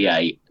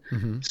 68,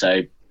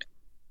 so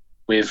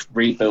we've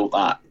rebuilt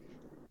that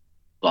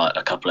like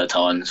a couple of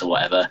times or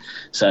whatever.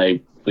 So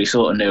we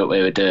sort of knew what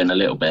we were doing a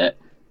little bit,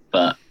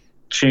 but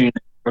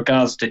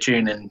regards to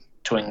tuning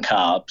twin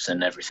carbs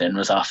and everything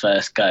was our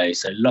first go.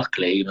 So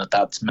luckily, my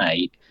dad's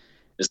mate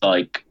is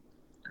like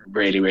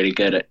really, really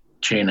good at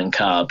tuning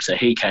carbs. So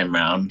he came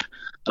round.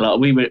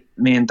 Like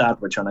me and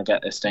dad were trying to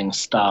get this thing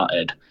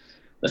started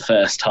the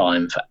first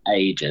time for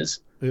ages.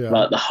 Yeah.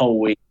 Like the whole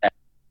weekend,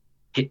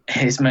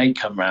 his mate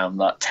come round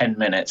like 10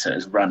 minutes and it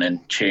was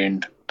running,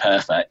 tuned,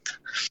 perfect.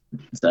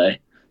 So,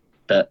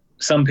 but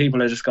some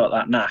people have just got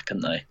that knack,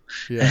 haven't they?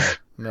 Yeah,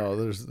 no,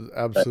 there's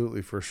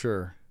absolutely for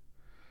sure.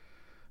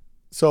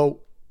 So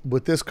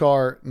with this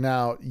car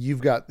now, you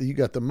got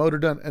the motor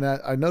done, and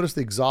I noticed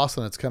the exhaust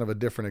on it's kind of a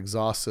different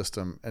exhaust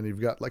system, and you've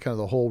got like kind of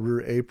the whole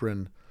rear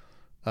apron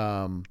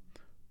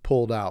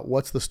pulled out.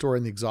 What's the story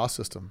in the exhaust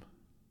system?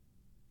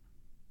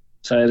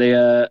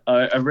 So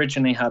I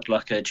originally had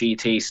like a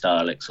GT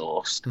style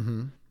exhaust,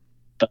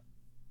 but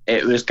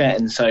it was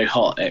getting so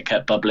hot it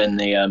kept bubbling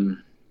the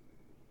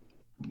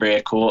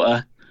rear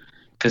quarter,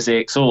 because the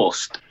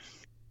exhaust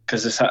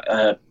was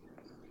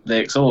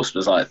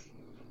like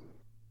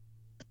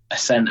a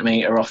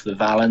centimetre off the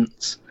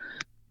valance,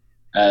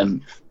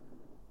 and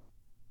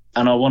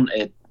I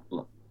wanted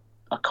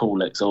a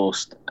cool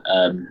exhaust,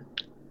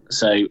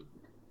 so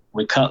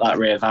we cut that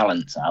rear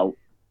valance out,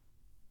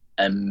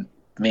 and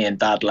me and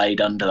dad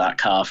laid under that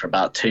car for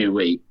about 2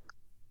 weeks,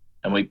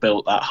 and we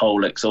built that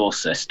whole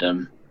exhaust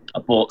system. I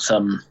bought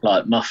some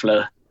like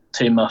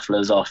two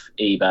mufflers off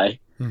eBay,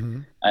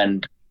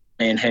 and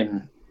me and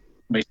him,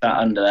 we sat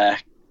under there,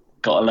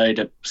 got a load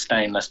of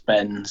stainless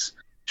bends,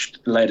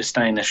 a load of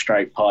stainless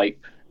straight pipe,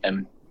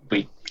 and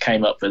we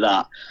came up with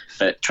that.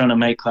 But trying to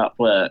make that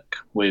work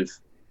with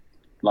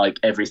like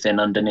everything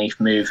underneath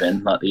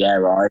moving, like the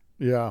air ride.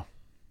 Yeah.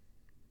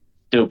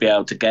 Still be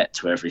able to get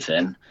to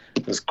everything.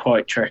 It was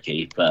quite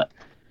tricky, but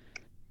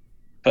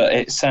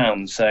it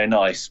sounds so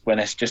nice. When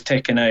it's just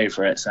ticking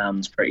over, it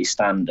sounds pretty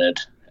standard.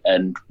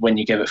 And when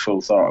you give it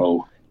full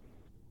throttle,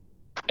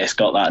 it's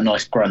got that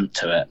nice grunt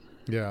to it.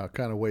 Yeah, it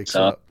kind of wakes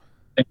up.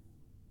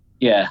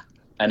 Yeah,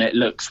 and it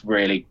looks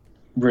really,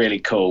 really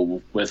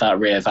cool with that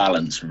rear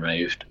valance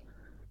removed.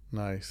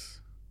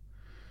 Nice.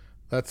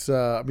 That's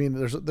I mean,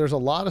 there's a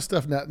lot of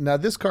stuff now. Now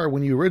this car,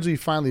 when you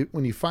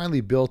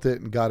finally built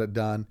it and got it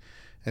done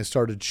and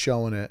started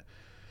showing it,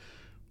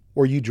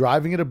 were you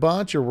driving it a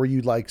bunch, or were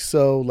you like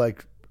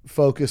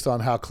focused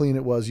on how clean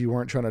it was, you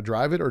weren't trying to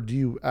drive it, or do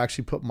you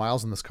actually put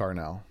miles in this car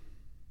now?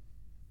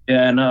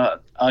 Yeah, no,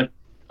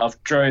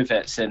 I've drove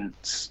it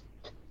since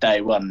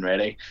day one,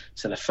 really.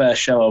 So the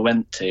first show I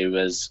went to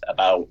was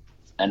about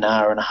an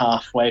hour and a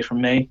half away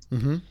from me.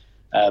 Mm-hmm.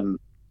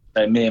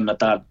 So me and my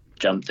dad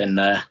jumped in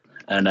there,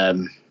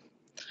 and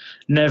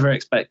never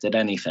expected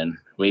anything.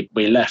 We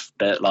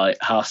left at like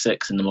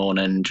 6:30 in the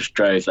morning, just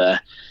drove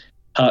there,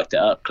 parked it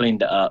up,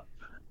 cleaned it up,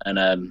 and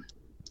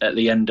at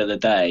the end of the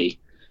day,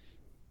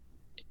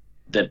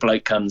 the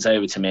bloke comes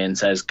over to me and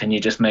says, "Can you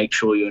just make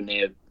sure you're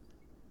near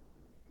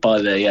by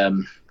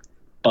the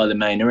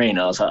main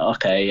arena?" I was like,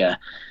 "Okay, yeah."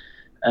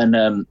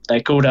 And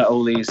they called out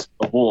all these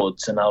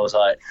awards, and I was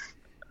like,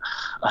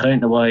 "I don't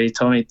know why you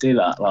told me to do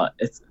that." Like,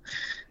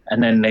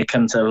 and then they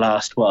come to the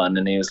last one,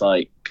 and he was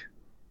like,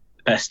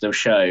 "Best of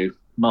show,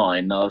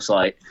 mine." And I was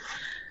like,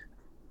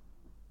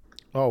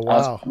 "Oh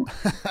wow!"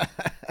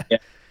 Yeah.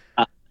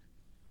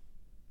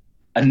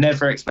 I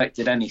never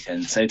expected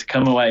anything, so to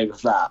come away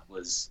with that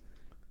was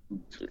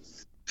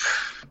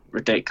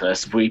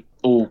ridiculous. We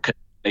all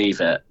couldn't believe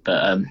it,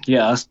 but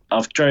yeah,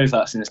 I've drove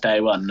that since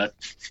day one.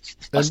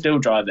 I still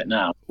drive it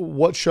now.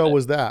 What show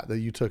was that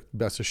you took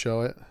best to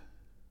show it?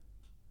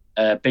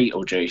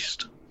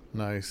 Beetlejuice.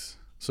 Nice.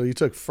 So you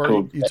took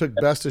took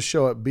best to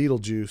show at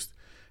Beetlejuice,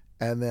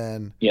 and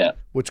then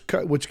which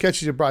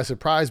catches you by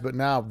surprise. But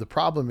now the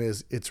problem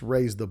is it's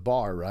raised the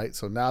bar, right?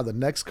 So now the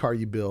next car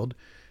you build,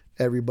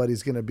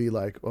 everybody's going to be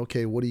like,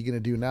 okay, what are you going to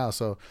do now?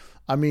 So,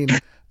 I mean,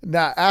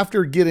 now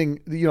after getting,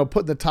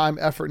 putting the time,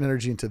 effort, and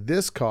energy into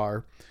this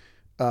car,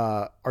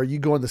 are you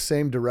going the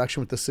same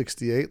direction with the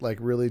 68? Like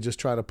really just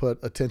try to put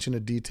attention to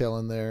detail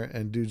in there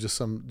and do just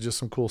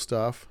some cool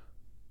stuff?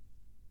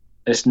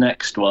 This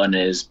next one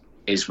is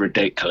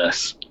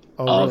ridiculous.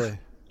 Oh, really?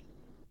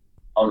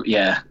 Oh,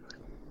 yeah.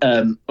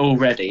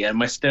 Already, and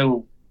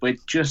we're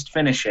just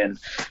finishing.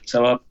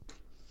 So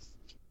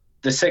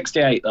the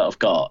 68 that I've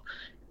got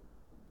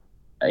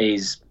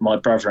is my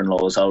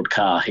brother-in-law's old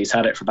car. He's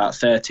had it for about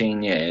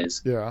 13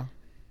 years. Yeah.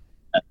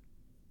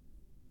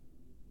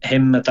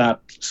 Him and my dad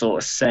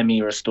sort of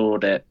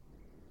semi-restored it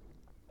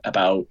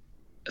about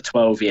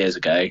 12 years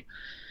ago.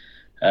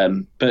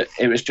 But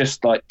it was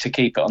just like to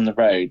keep it on the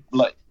road.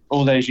 Like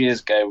all those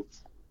years ago,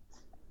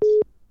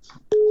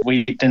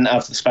 we didn't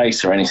have the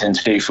space or anything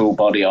to do full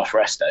body off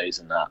restos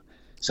and that.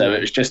 So it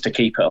was just to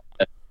keep it on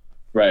the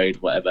road,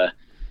 whatever.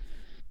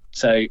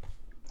 So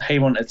he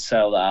wanted to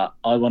sell that.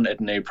 I wanted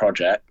a new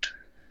project.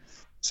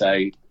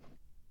 So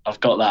I've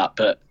got that,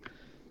 but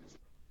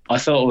I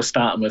thought I was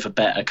starting with a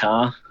better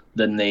car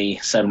than the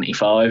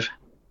 75.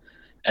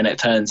 And it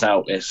turns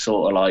out it's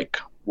sort of like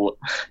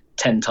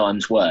 10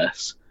 times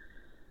worse.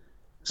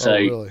 So,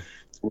 really?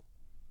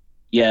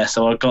 Yeah,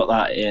 so I got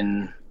that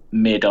in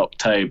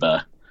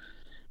mid-October.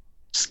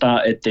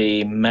 Started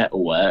the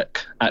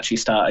metalwork, actually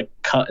started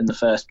cutting the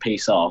first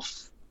piece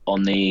off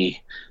on the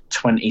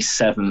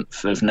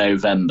 27th of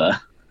November.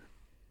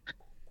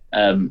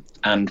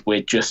 And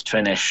we'd just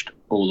finished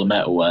all the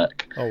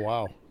metalwork. Oh,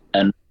 wow.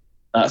 And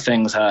that's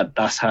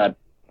had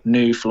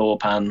new floor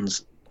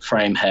pans,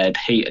 frame head,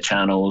 heater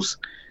channels,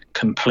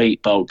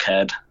 complete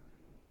bulkhead,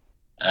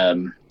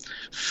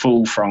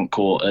 full front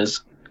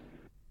quarters,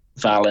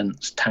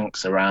 valance,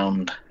 tanks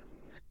around,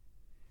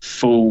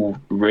 full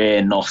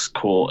rear NOS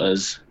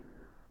quarters,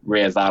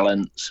 rear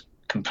valance,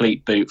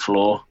 complete boot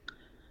floor,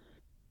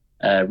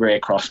 rear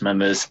cross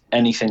members,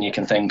 anything you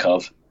can think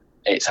of,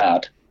 it's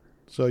had.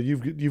 So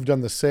you've done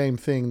the same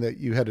thing that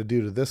you had to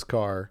do to this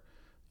car.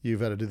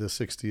 You've had to do the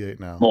 68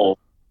 now.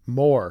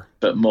 More.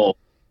 But more.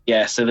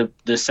 Yeah, so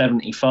the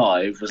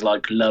 75 was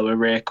like lower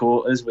rear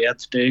quarters we had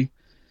to do.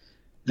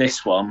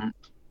 This one,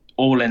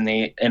 all in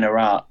the inner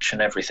arch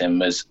and everything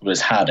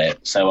was had it.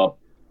 So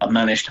I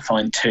managed to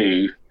find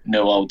 2 new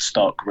old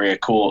stock rear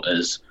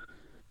quarters,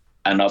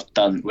 and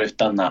we've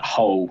done that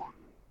whole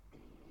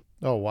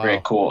rear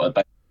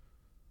quarter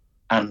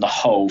and the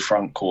whole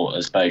front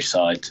quarters both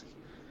sides.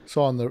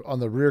 So on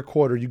the rear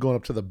quarter, are you going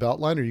up to the belt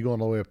line, or are you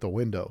going all the way up the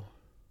window?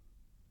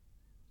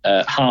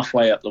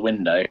 Halfway up the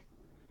window.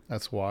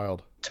 That's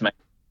wild. To make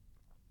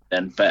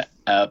then, but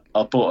I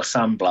bought a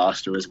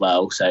sandblaster as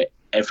well, so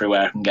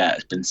everywhere I can get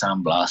has been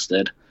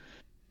sandblasted.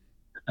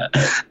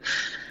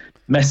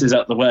 Messes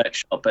up the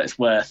workshop, but it's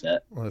worth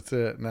it. Well, that's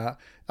it. Now,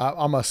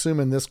 I'm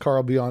assuming this car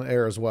will be on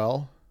air as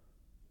well.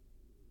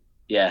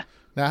 Yeah.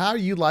 Now, how are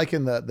you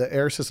liking the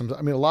air systems?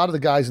 I mean, a lot of the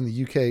guys in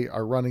the UK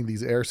are running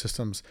these air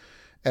systems,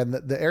 and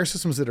the air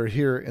systems that are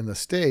here in the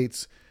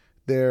States,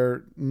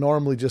 they're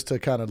normally just to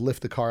kind of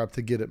lift the car up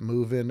to get it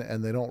moving,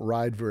 and they don't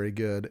ride very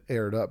good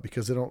aired up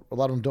because they don't. A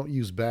lot of them don't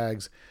use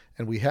bags.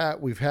 And we've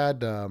had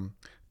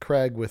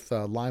Craig with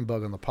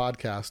Limebug on the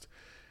podcast,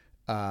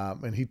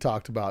 and he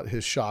talked about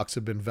his shocks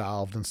have been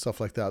valved and stuff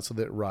like that, so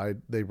that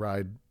they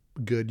ride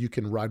good. You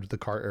can ride with the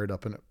car aired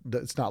up, and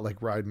it's not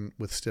like riding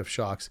with stiff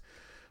shocks.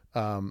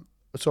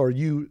 So are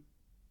you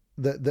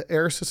the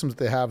air systems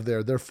that they have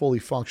there? They're fully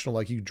functional.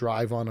 Like you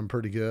drive on them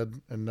pretty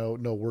good, and no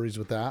worries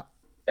with that.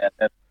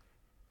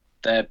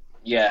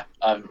 Yeah,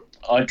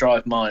 I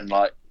drive mine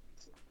like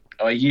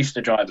I used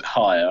to drive it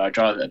higher. I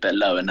drive it a bit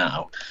lower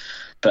now,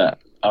 but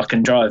I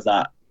can drive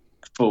that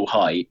full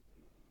height,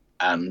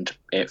 and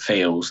it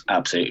feels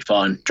absolutely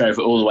fine. Drove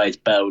it all the way to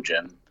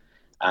Belgium,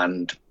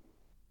 and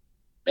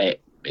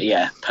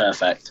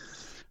perfect.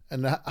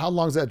 And how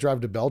long is that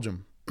drive to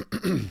Belgium?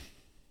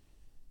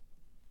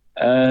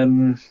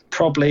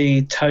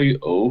 Probably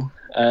total,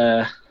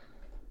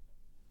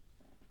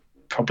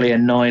 probably a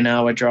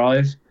 9-hour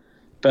drive.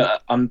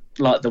 But I'm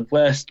like the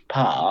worst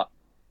part.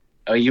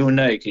 Oh, you'll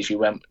know because you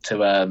went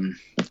to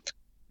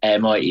Air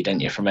Mighty,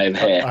 didn't you, from over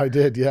here? I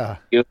did, yeah.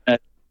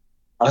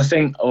 I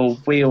think,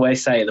 we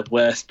always say the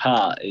worst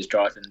part is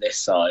driving this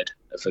side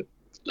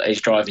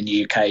is driving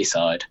UK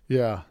side.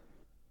 Yeah.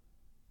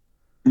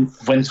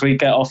 Once we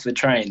get off the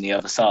train, the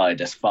other side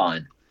is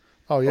fine.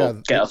 Oh yeah, or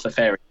get off the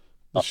ferry.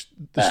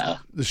 The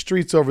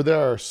streets over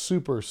there are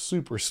super,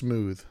 super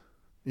smooth.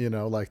 You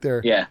know, like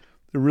they're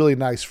really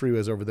nice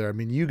freeways over there. I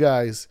mean, you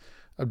guys,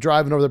 I'm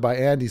driving over there by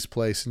Andy's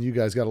place, and you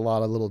guys got a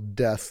lot of little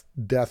death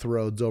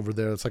roads over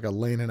there. It's like a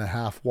 1.5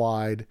 lane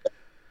wide.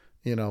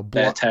 You know,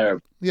 they're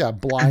terrible. Yeah,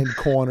 blind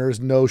corners,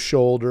 no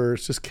shoulder.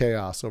 It's just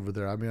chaos over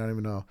there. I mean, I don't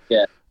even know.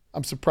 Yeah,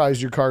 I'm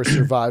surprised your cars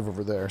survive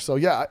over there. So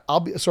yeah, I'll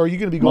be. So are you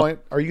going to be going?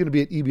 Are you going to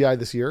be at EBI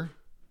this year?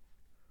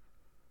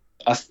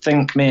 I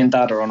think me and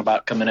Dad are on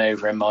about coming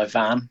over in my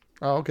van.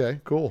 Oh,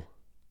 okay, cool.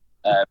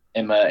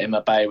 In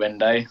my bay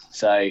window.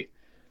 So,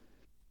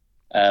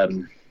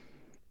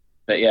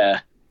 but yeah,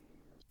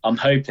 I'm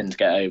hoping to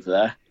get over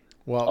there.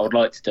 Well, I would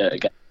like to do it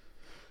again.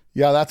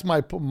 Yeah, that's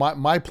my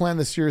plan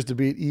this year is to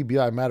be at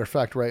EBI. Matter of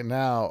fact, right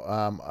now,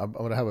 I'm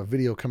going to have a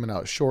video coming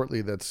out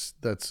shortly. That's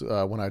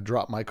when I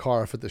drop my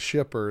car off at the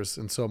shippers,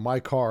 and so my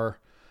car,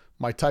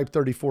 my Type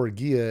 34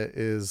 Ghia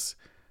is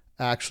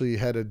actually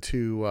headed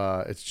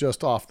to. It's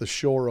just off the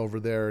shore over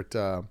there at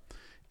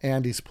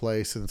Andy's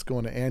place, and it's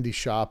going to Andy's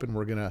shop,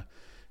 and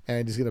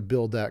Andy's gonna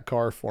build that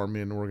car for me,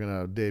 and we're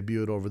gonna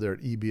debut it over there at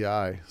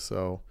EBI.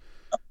 So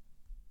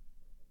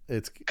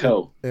it's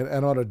cool, and I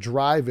want to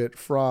drive it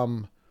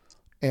from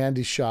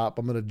Andy's shop.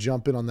 I'm going to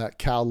jump in on that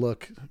cow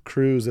look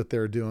cruise that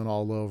they're doing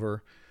all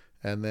over,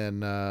 and then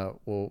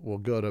we'll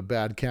go to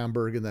Bad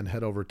Camberg and then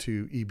head over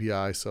to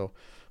EBI. So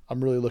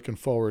I'm really looking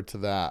forward to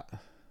that.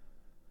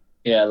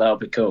 Yeah, that'll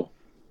be cool.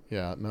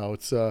 Yeah, no,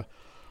 it's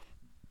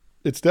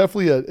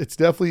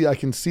definitely I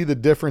can see the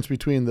difference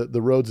between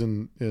the roads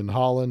in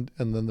Holland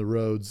and then the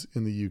roads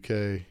in the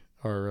UK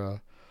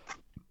are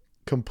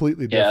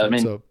completely different. Yeah, I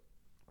mean, so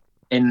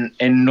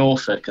in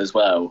Norfolk as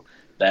well,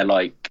 they're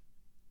like,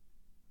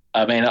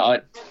 I mean,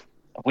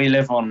 we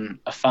live on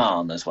a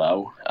farm as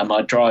well, and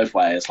my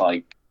driveway is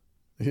like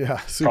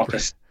super. Proper.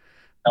 So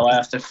I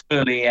have to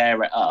fully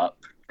air it up,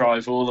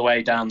 drive all the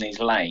way down these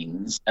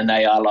lanes, and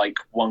they are like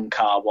 1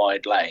 car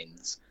wide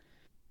lanes,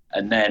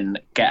 and then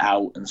get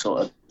out and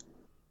sort of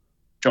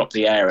drop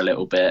the air a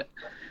little bit,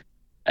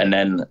 and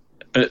then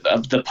but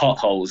the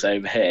potholes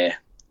over here,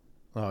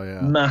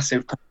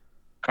 massive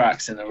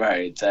cracks in the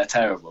roads, they're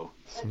terrible.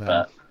 No.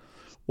 But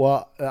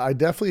well, I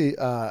definitely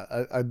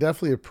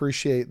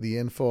appreciate the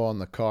info on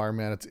the car,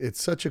 man.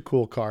 It's such a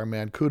cool car,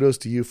 man. Kudos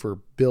to you for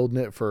building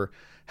it, for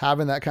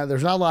having that kind of,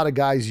 there's not a lot of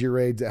guys your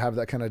age that have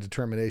that kind of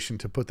determination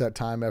to put that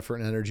time, effort,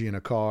 and energy in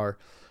a car.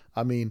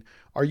 I mean,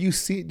 do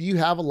you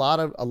have a lot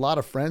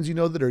of friends you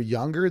know that are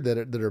younger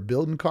that are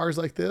building cars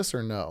like this,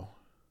 or no?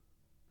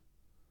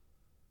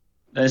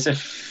 There's a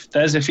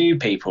few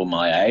people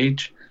my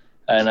age,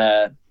 and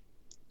I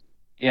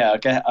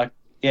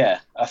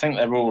think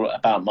they're all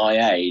about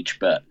my age,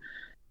 but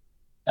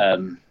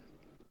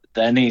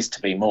there needs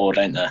to be more,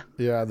 don't there?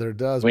 Yeah, there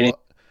does.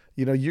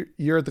 You know,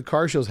 you're at the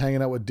car shows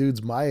hanging out with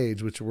dudes my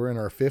age, which we're in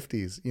our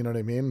 50s. You know what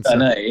I mean? So, I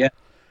know, yeah.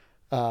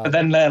 But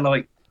then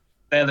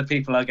they're the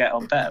people I get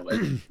on better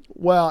with.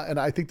 Well, and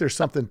I think there's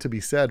something to be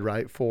said,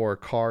 right, for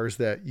cars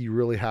that you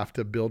really have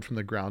to build from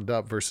the ground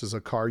up versus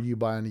a car you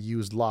buy on a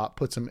used lot,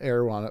 put some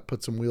air on it,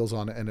 put some wheels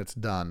on it, and it's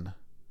done.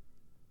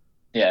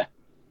 Yeah.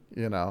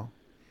 You know,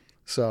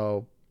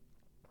 so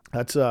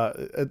that's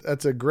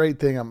a great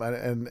thing.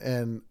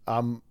 And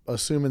I'm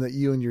assuming that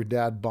you and your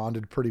dad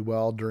bonded pretty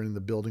well during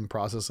the building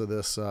process of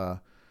this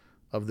car.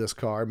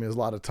 I mean, there's a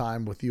lot of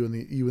time with you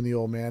and the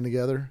old man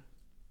together.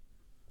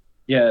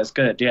 Yeah, it's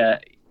good. Yeah.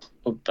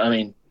 I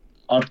mean,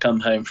 I'd come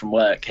home from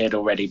work, he'd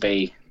already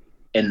be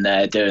in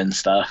there doing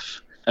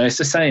stuff. And it's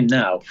the same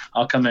now.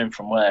 I'll come in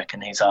from work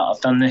and he's like,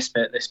 I've done this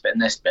bit,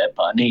 and this bit,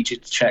 but I need you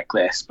to check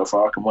this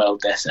before I can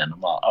weld this in.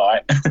 I'm like, all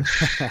right.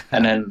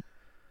 And then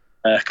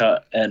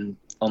and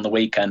on the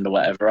weekend or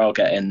whatever, I'll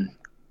get in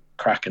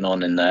cracking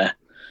on in there.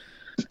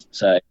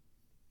 So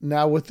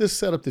now with this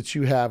setup that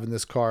you have in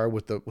this car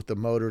with the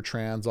motor,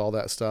 trans, all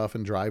that stuff,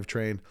 and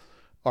drivetrain,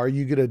 are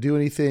you going to do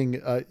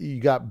anything? You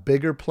got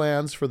bigger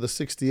plans for the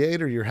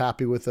 68, or you're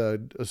happy with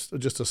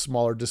just a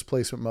smaller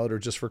displacement motor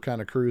just for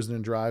kind of cruising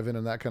and driving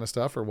and that kind of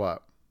stuff, or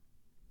what?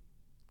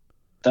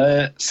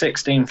 The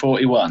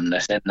 1641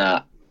 that's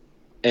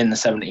in the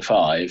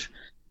 75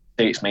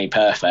 suits me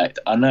perfect.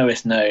 I know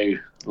it's no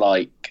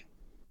like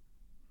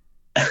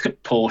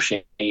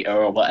Porsche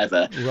or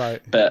whatever,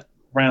 right? But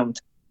round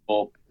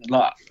or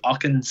like I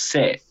can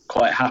sit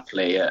quite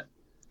happily at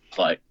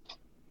like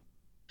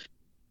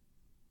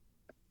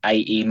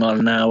 80 mile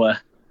an hour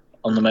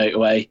on the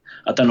motorway.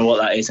 I don't know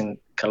what that is in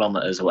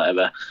kilometers or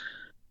whatever,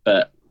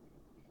 but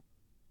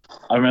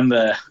I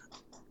remember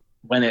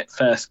when it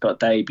first got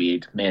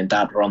debuted, me and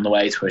Dad were on the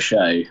way to a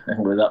show, and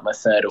we were like my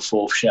third or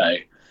fourth show,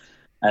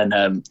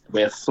 and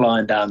we were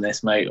flying down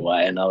this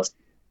motorway, and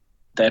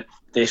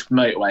this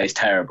motorway is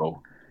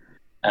terrible,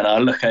 and I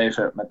look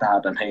over at my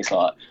dad, and he's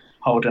like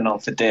holding on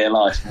for dear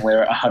life, and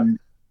we're at 100.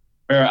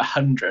 We're at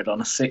 100 on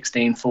a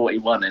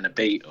 1641 in a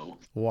Beetle,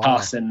 wow.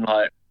 Passing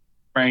like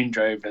Range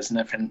Rovers and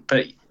everything.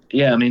 But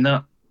yeah, I mean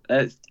that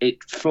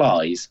it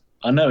flies.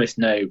 I know it's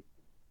no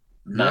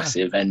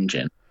massive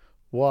engine,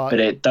 but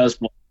it does.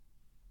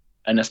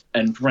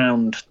 And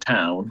round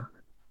town,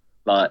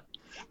 like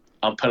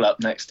I'll pull up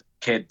next to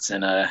kids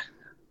in like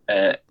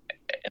a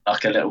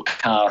little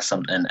car or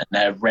something, and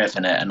they're revving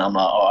it, and I'm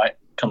like, all right,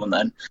 come on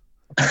then.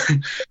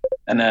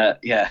 And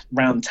yeah,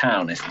 round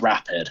town is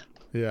rapid.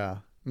 Yeah.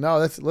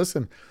 No,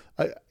 listen,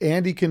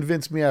 Andy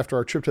convinced me after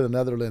our trip to the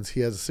Netherlands,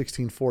 he has a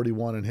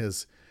 1641 in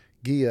his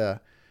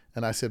Gia.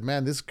 And I said,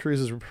 man, this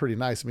cruises are pretty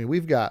nice. I mean,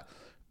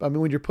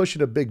 when you're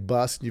pushing a big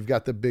bus and you've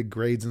got the big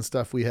grades and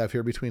stuff we have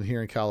here between here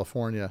and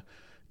California,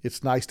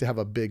 it's nice to have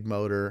a big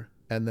motor.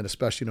 And then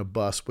especially in a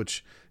bus,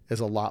 which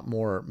is a lot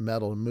more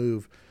metal to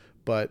move.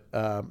 But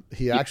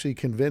he actually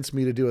convinced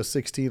me to do a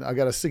 16. I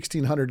got a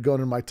 1600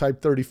 going in my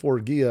Type 34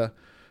 Gia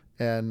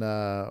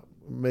and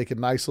make a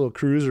nice little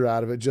cruiser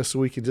out of it just so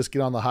we can just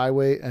get on the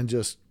highway and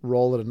just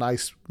roll at a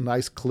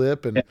nice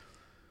clip and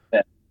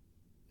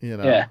you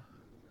know. Yeah.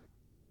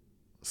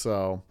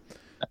 So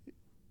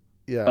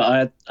yeah.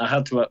 But I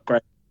had to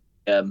upgrade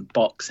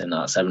box in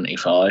that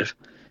 75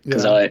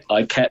 because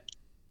I kept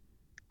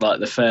like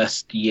the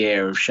first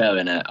year of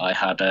showing it, I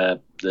had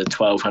the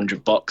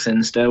 1200 box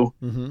in still.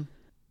 Mm-hmm.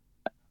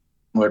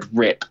 Would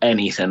rip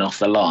anything off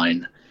the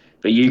line.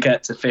 But you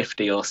get to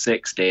 50 or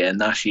 60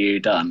 and that's you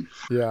done.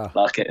 Yeah.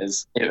 Like it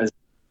was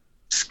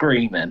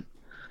screaming.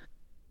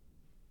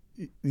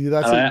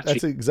 Yeah,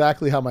 that's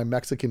exactly how my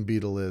Mexican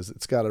Beetle is.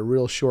 It's got a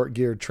real short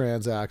geared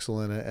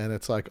transaxle in it, and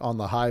it's like on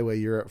the highway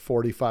you're at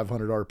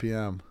 4,500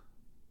 RPM.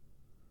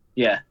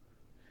 Yeah.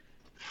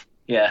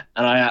 Yeah.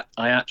 And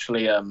I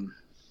actually on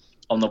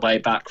the way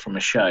back from a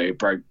show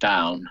broke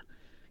down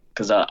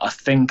because I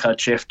think I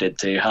shifted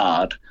too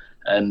hard,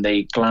 and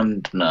the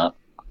gland nut,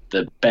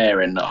 the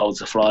bearing that holds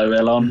the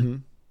flywheel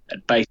on,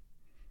 it basically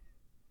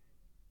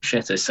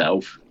shit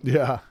itself.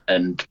 Yeah.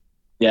 And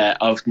yeah,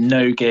 I've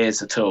no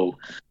gears at all.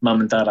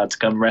 Mum and Dad had to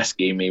come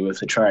rescue me with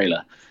the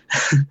trailer.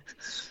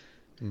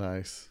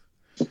 Nice.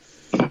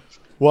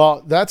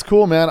 Well, that's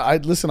cool, man.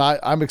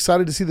 I'm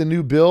excited to see the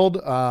new build.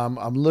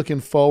 I'm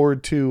looking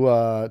forward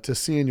to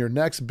seeing your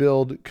next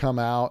build come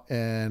out,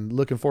 and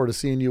looking forward to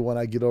seeing you when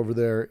I get over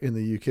there in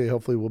the UK.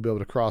 Hopefully we'll be able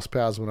to cross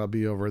paths when I'll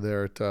be over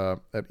there at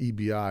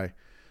EBI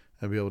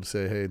and be able to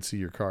say, hey, and see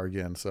your car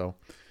again. So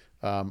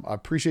I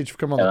appreciate you for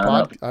coming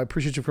on I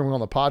appreciate you for coming on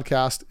the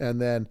podcast.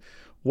 And then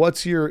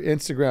what's your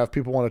Instagram if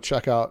people want to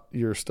check out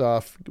your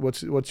stuff?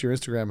 What's your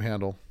Instagram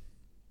handle?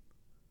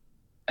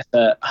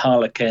 It's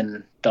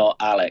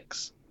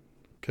harlequin.alex.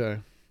 Okay.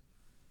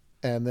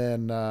 And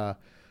then,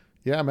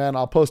 yeah, man,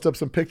 I'll post up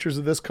some pictures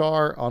of this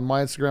car on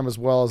my Instagram, as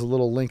well as a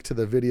little link to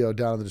the video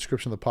down in the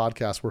description of the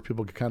podcast where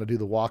people can kind of do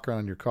the walk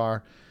around in your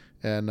car.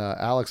 And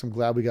Alex, I'm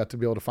glad we got to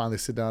be able to finally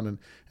sit down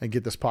and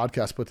get this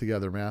podcast put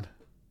together, man.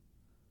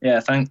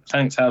 Yeah, thanks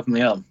for having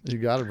me on. You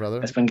got it,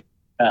 brother. It's been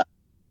good.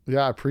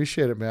 Yeah, I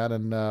appreciate it, man.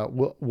 And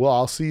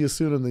I'll see you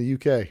soon in the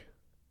UK.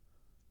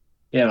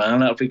 Yeah, man,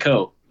 that'll be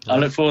cool. I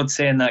look forward to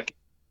seeing that.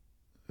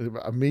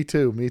 Me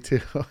too.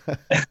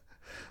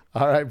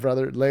 All right,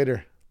 brother.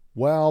 Later.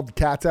 Well, the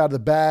cat's out of the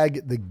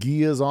bag. The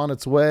Gia's on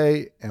its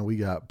way, and we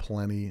got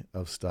plenty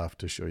of stuff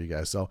to show you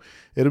guys. So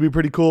it'll be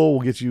pretty cool.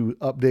 We'll get you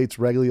updates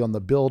regularly on the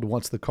build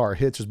once the car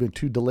hits. There's been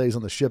 2 delays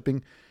on the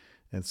shipping,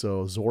 and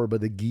so Zorba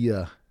the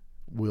Gia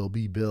will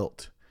be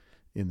built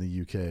in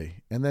the UK.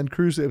 And then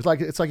cruise. It's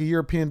like a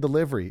European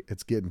delivery.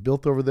 It's getting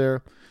built over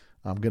there.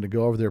 I'm going to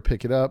go over there,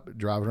 pick it up,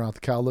 drive it around the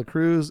Cowlick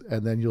Cruise,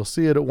 and then you'll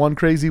see it at One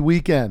Crazy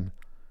Weekend.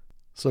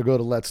 So go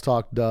to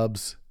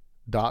letstalkdubs.com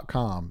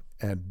let'stalkdubs.com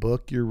and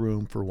book your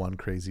room for one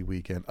crazy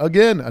weekend.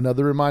 Again,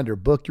 another reminder,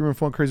 book your room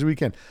for one crazy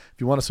weekend. If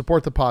you want to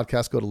support the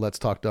podcast, go to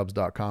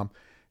let'stalkdubs.com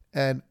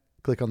and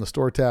click on the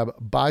store tab,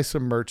 buy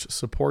some merch,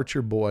 support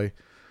your boy.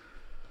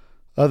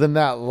 Other than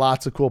that,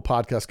 lots of cool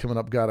podcasts coming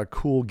up. Got a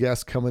cool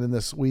guest coming in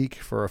this week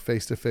for a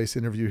face-to-face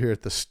interview here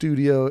at the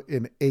studio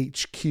in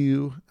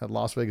HQ at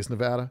Las Vegas,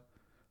 Nevada,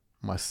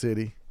 my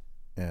city.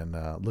 And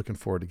looking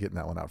forward to getting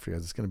that one out for you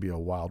guys. It's going to be a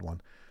wild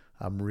one.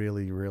 I'm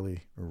really,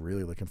 really,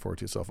 really looking forward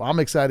to it. So if I'm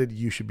excited,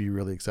 you should be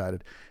really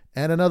excited.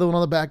 And another one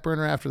on the back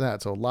burner after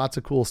that. So lots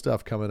of cool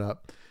stuff coming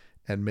up.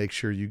 And make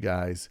sure you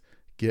guys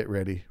get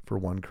ready for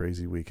one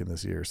crazy weekend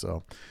this year.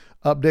 So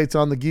updates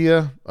on the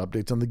Gia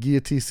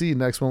TC.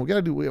 Next one.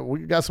 We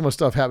got so much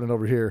stuff happening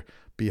over here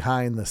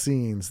behind the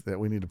scenes that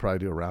we need to probably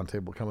do a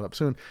roundtable coming up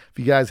soon. If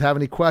you guys have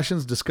any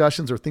questions,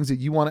 discussions, or things that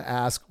you want to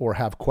ask or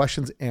have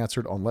questions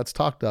answered on Let's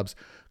Talk Dubs,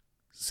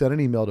 send an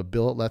email to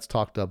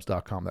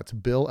bill@letstalkdubs.com. That's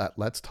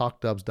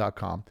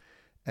bill@letstalkdubs.com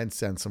and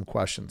send some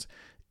questions.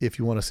 If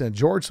you want to send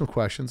George some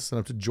questions, send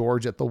them to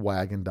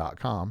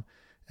george@thewagon.com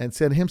and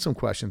send him some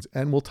questions,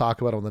 and we'll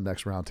talk about it on the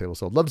next roundtable.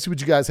 So I'd love to see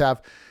what you guys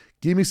have.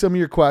 Give me some of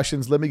your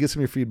questions. Let me get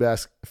some of your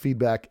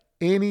feedback.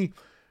 Any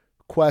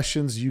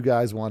questions you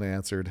guys want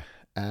answered,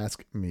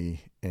 ask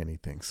me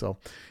anything. So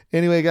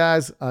anyway,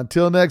 guys,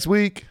 until next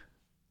week,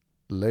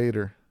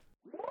 later.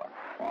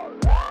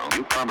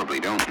 You probably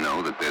don't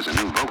know that there's a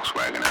new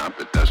Volkswagen out